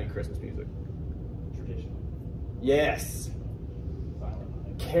 Do you have any Christmas music? Traditional. Yes. Silent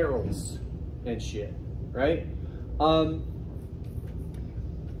Night. Carols and shit, right?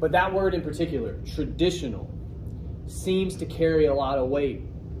 But that word in particular, traditional, seems to carry a lot of weight,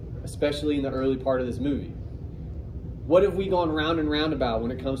 especially in the early part of this movie. What have we gone round and round about when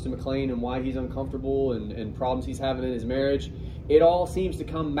it comes to McClane and why he's uncomfortable and problems he's having in his marriage? It all seems to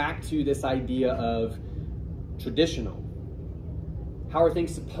come back to this idea of traditional. How are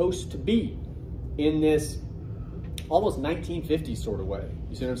things supposed to be in this almost 1950s sort of way?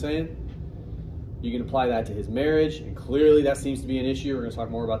 You see what I'm saying? You can apply that to his marriage, and clearly that seems to be an issue. We're going to talk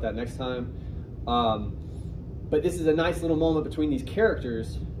more about that next time. But this is a nice little moment between these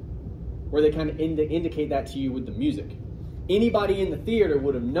characters where they kind of indicate that to you with the music. Anybody in the theater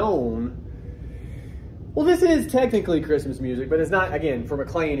would have known Well, this is technically Christmas music, but it's not, again, for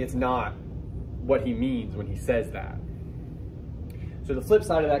McClane, it's not what he means when he says that. So the flip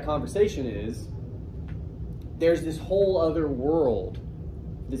side of that conversation is there's this whole other world,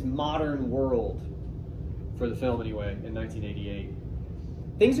 this modern world, for the film anyway, in 1988.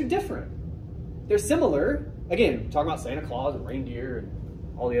 Things are different. They're similar. Again, talking about Santa Claus and reindeer and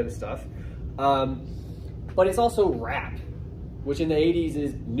all the other stuff. But it's also rap, which in the 80s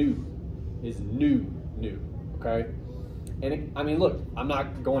is new, okay? And I mean, look, I'm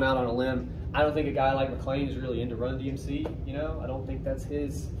not going out on a limb. I don't think a guy like McClane is really into Run DMC, you know? I don't think that's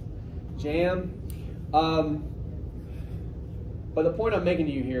his jam. But the point I'm making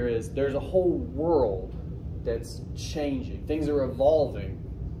to you here is there's a whole world that's changing. Things are evolving.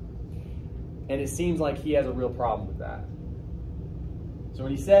 And it seems like he has a real problem with that. So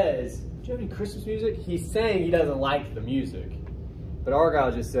when he says, do you have any Christmas music? He's saying he doesn't like the music. But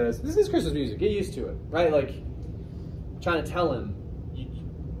Argyle just says, this is Christmas music, get used to it, right? Like, trying to tell him,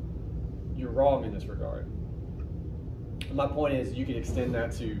 you're wrong in this regard. And my point is, you could extend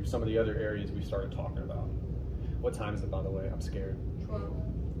that to some of the other areas we started talking about. What time is it, by the way? I'm scared. 12.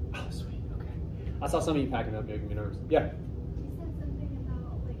 Oh, sweet, okay. I saw some of you packing up, making me nervous. Yeah? He said something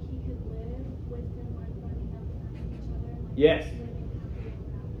about like he could live with them like running up and down each other. Like, Yes. living happily ever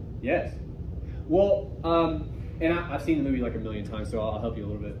after. Yes. Well, and I've seen the movie like a million times, so I'll help you a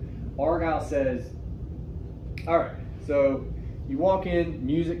little bit. Argyle says, all right, so you walk in,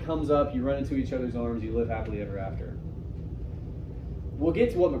 music comes up, you run into each other's arms, you live happily ever after. We'll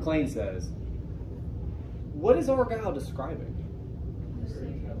get to what McClane says. What is Argyle describing? Just like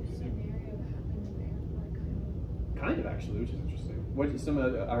a scenario that happened in the airport, Kind of, actually, which is interesting. What some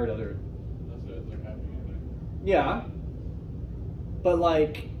of the, I heard other. That's it, it's like happy ending. Yeah, but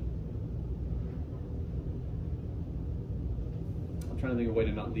like, I'm trying to think of a way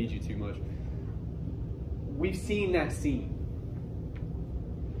to not lead you too much. We've seen that scene.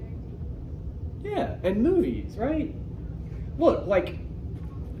 Yeah, and movies, right? Look, like,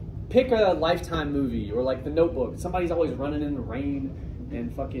 pick a Lifetime movie or like The Notebook. Somebody's always running in the rain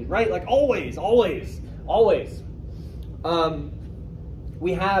and fucking, right? Like always.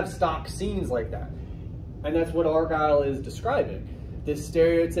 We have stock scenes like that. And that's what Argyle is describing. This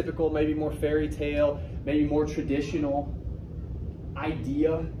stereotypical, maybe more fairy tale, maybe more traditional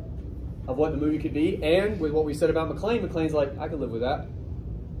idea of what the movie could be. And with what we said about McClane, McClane's like, I could live with that.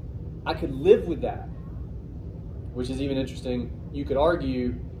 I could live with that. Which is even interesting. You could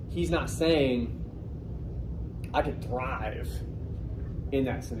argue he's not saying I could thrive in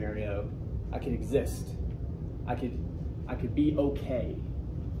that scenario. I could exist. I could be okay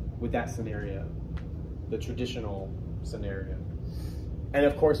with that scenario, the traditional scenario. And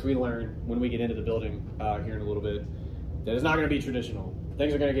of course we learn when we get into the building here in a little bit that it's not going to be traditional.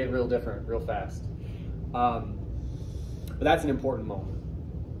 Things are going to get real different real fast. But that's an important moment.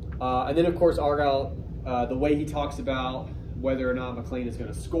 And then of course Argyle, the way he talks about whether or not McClane is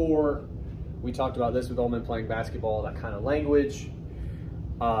going to score. We talked about this with All Men Playing Basketball, that kind of language.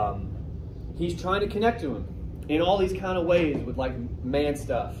 He's trying to connect to him in all these kind of ways with like man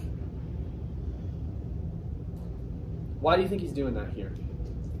stuff. Why do you think he's doing that here?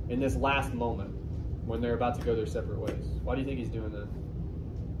 In this last moment, when they're about to go their separate ways. Why do you think he's doing that?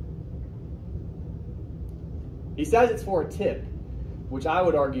 He says it's for a tip, which I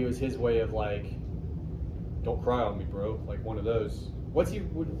would argue is his way of like, don't cry on me, bro. Like one of those. What's he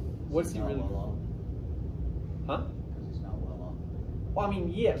really? Well Huh? because he's not well off. Well, I mean,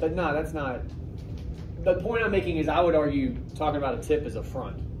 yeah, but no, that's not. The point I'm making is I would argue talking about a tip is a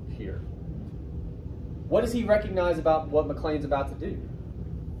front here. What does he recognize about what McClane's about to do?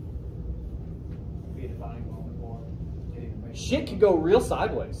 Be a defining moment for him. Didn't even make Shit could go real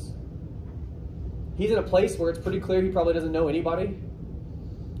sideways. He's in a place where it's pretty clear he probably doesn't know anybody.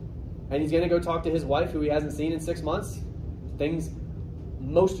 And he's going to go talk to his wife, who he hasn't seen in 6 months. Things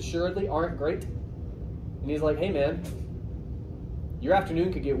most assuredly aren't great. And he's like, hey man, your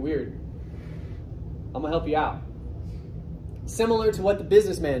afternoon could get weird. I'm going to help you out. Similar to what the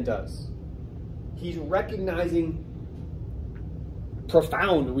businessman does. He's recognizing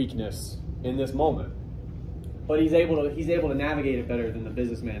profound weakness in this moment. But he's able to navigate it better than the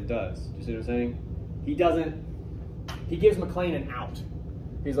businessman does. Do you see what I'm saying? He gives McClane an out.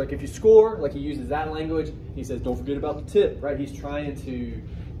 He's like, if you score, like he uses that language, he says, don't forget about the tip, right? He's trying to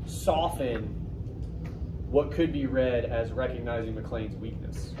soften what could be read as recognizing McClane's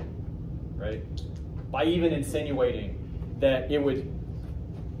weakness, right? By even insinuating that it would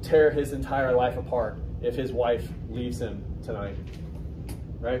tear his entire life apart if his wife leaves him tonight,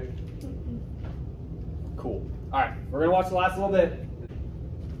 right? Cool. All right, we're gonna watch the last little bit.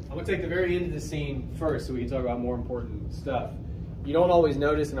 I'm gonna take the very end of the scene first so we can talk about more important stuff. You don't always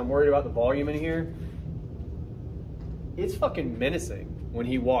notice, and I'm worried about the volume in here. It's fucking menacing when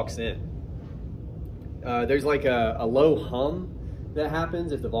he walks in. There's like a low hum that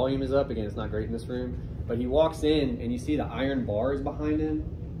happens if the volume is up. Again, it's not great in this room. But he walks in and you see the iron bars behind him.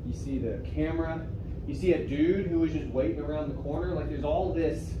 You see the camera. You see a dude who was just waiting around the corner. Like there's all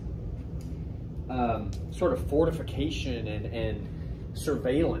this sort of fortification and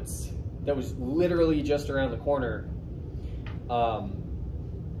surveillance that was literally just around the corner.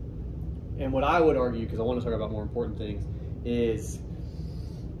 And what I would argue, because I want to talk about more important things, is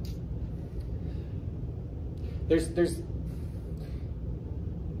there's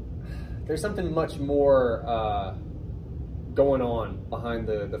something much more going on behind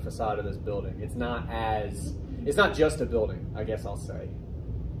the facade of this building. It's not just a building, I guess I'll say.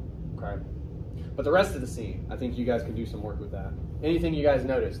 Okay. But the rest of the scene, I think you guys can do some work with that. Anything you guys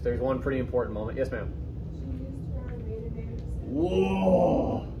noticed? There's one pretty important moment. Yes, ma'am. She used her maiden name to say.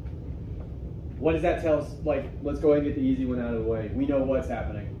 Whoa! What does that tell us? Like, let's go ahead and get the easy one out of the way. We know what's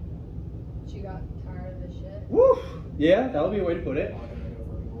happening. She got tired of the shit. Woo! Yeah, that would be a way to put it. Not gonna go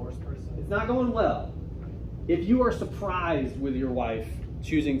for a divorce person. It's not going well. If you are surprised with your wife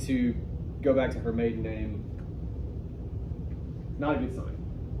choosing to go back to her maiden name, not a good sign.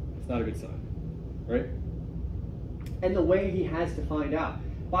 It's not a good sign, right? And the way he has to find out.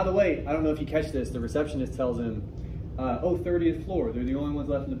 By the way, I don't know if you catch this, the receptionist tells him, 30th floor, they're the only ones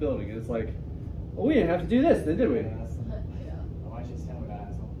left in the building. And it's like, well, we didn't have to do this then, did we? Yeah, why don't you just tell me that,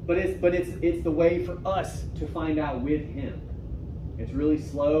 asshole? But it's the way for us to find out with him. It's really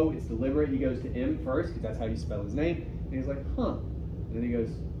slow, it's deliberate. He goes to M first, because that's how you spell his name. And he's like, huh. And then he goes,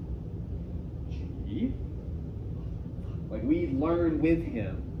 G? Like, we learn with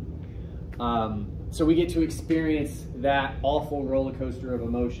him. So we get to experience that awful roller coaster of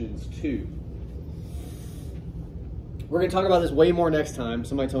emotions too. We're going to talk about this way more next time.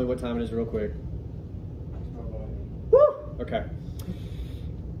 Somebody tell me what time it is real quick. Woo! Okay.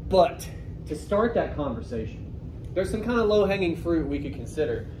 But to start that conversation, there's some kind of low-hanging fruit we could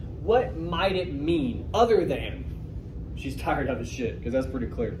consider. What might it mean other than she's tired of his shit? Because that's pretty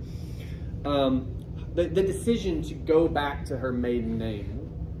clear. The decision to go back to her maiden name.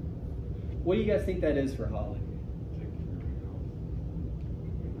 What do you guys think that is for Holly?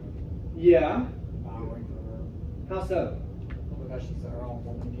 Yeah. Empowering for her. How so? Because she's her own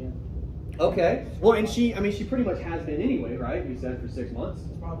woman again. Okay. Well, and she pretty much has been anyway, right? You said for 6 months.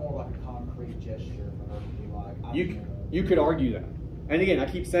 It's probably more like a concrete gesture for her to be like, You could argue that. And again, I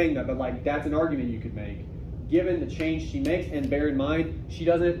keep saying that, but like that's an argument you could make. Given the change she makes, and bear in mind, she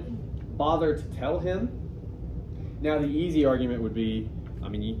doesn't bother to tell him. Now, the easy argument would be, I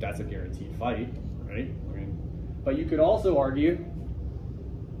mean, that's a guaranteed fight, right? I mean, but you could also argue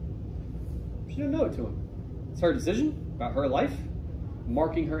she didn't know it to him. It's her decision about her life,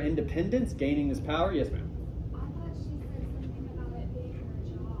 marking her independence, gaining this power. Yes, ma'am. I thought she said something about it being her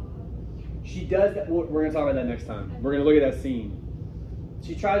job. She does that. We're going to talk about that next time. We're going to look at that scene.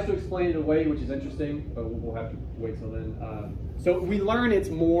 She tries to explain it away, which is interesting, but we'll have to wait till then. So we learn it's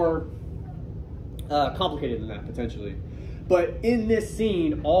more complicated than that, potentially. But in this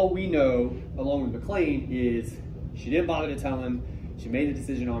scene, all we know, along with McClane, is she didn't bother to tell him. She made a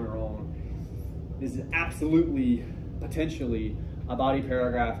decision on her own. This is absolutely, potentially, a body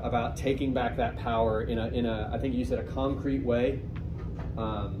paragraph about taking back that power in a I think you said, a concrete way.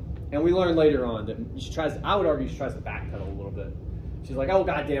 And we learn later on that she tries, I would argue she tries to backpedal a little bit. She's like, oh,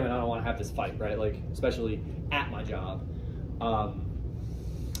 God damn it, I don't want to have this fight, right? Like, especially at my job.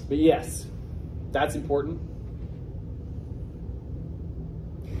 But yes, that's important.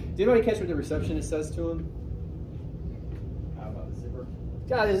 Did anybody catch what the receptionist says to him? How about the zipper?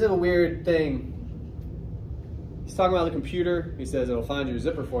 God, this is a weird thing. He's talking about the computer. He says it'll find your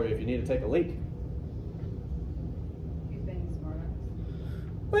zipper for you if you need to take a leak. He's being smart.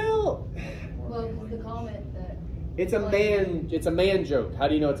 Well, The comment that it's a man joke. How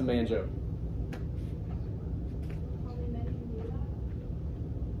do you know it's a man joke? Only men can do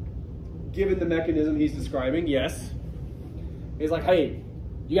that. Given the mechanism he's describing, yes. He's like, hey,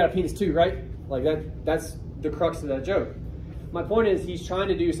 you got a penis too, right? Like that's the crux of that joke. My point is he's trying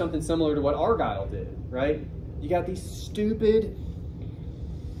to do something similar to what Argyle did, right? You got these stupid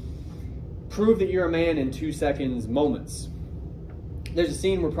prove that you're a man in 2 seconds moments. There's a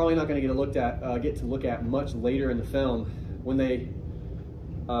scene we're probably not going to get to look at much later in the film when they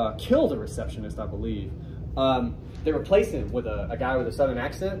kill the receptionist, I believe. They replace him with a guy with a southern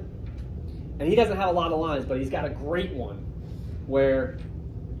accent, and he doesn't have a lot of lines, but he's got a great one where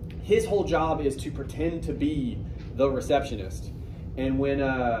his whole job is to pretend to be the receptionist. And when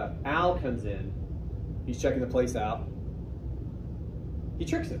Al comes in, he's checking the place out. He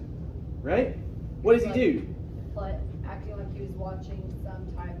tricks him, right? What does he do? But acting like he was watching some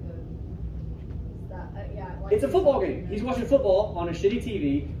type of like It's a football game. He's watching football on a shitty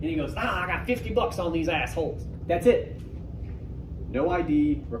TV, and he goes, I got $50 on these assholes. That's it. No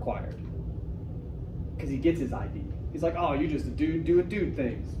ID required. Because he gets his ID. He's like, oh, you're just a dude doing dude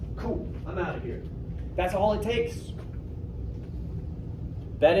things. Cool, I'm out of here. That's all it takes.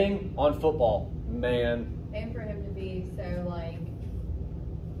 Betting on football, man. And for him to be so like,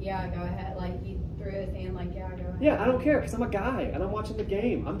 yeah, go ahead. Like he threw his hand like, yeah, go ahead. Yeah, I don't care because I'm a guy and I'm watching the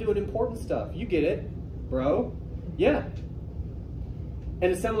game. I'm doing important stuff. You get it, bro. Yeah.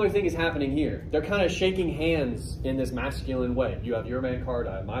 And a similar thing is happening here. They're kind of shaking hands in this masculine way. You have your man card,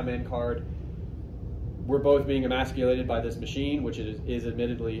 I have my man card. We're both being emasculated by this machine, which is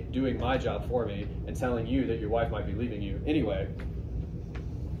admittedly doing my job for me and telling you that your wife might be leaving you. Anyway.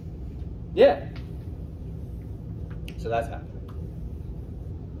 Yeah. So that's happening.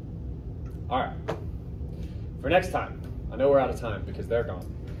 All right. For next time, I know we're out of time because they're gone.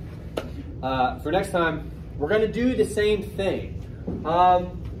 For next time, we're going to do the same thing.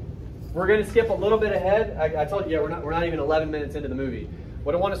 We're going to skip a little bit ahead. I told you, yeah, we're not even 11 minutes into the movie.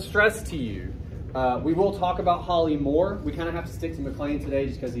 What I want to stress to you, we will talk about Holly more. We kind of have to stick to McClane today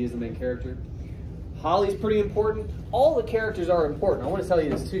just because he is the main character. Holly's pretty important. All the characters are important. I want to tell you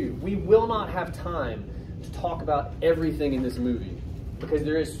this too. We will not have time to talk about everything in this movie because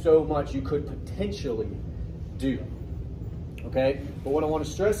there is so much you could potentially do. Okay? But what I want to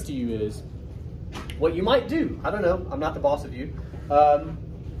stress to you is what you might do. I don't know. I'm not the boss of you.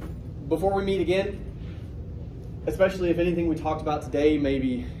 Before we meet again, especially if anything we talked about today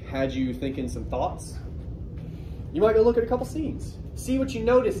maybe had you thinking some thoughts, you might go look at a couple scenes. See what you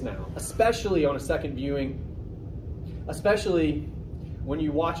notice now, especially on a second viewing, especially when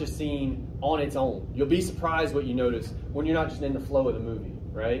you watch a scene on its own. You'll be surprised what you notice when you're not just in the flow of the movie,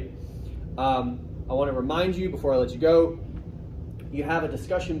 right? I want to remind you before I let you go, you have a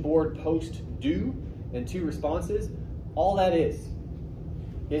discussion board post due and 2 responses. All that is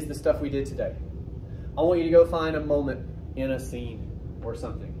the stuff we did today. I want you to go find a moment in a scene or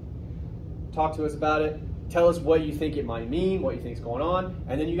something. Talk to us about it. Tell us what you think it might mean, what you think is going on,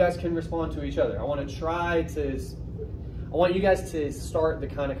 and then you guys can respond to each other. I want you guys to start the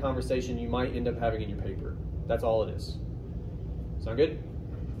kind of conversation you might end up having in your paper. That's all it is. Sound good?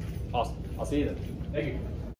 Awesome. I'll see you then. Thank you.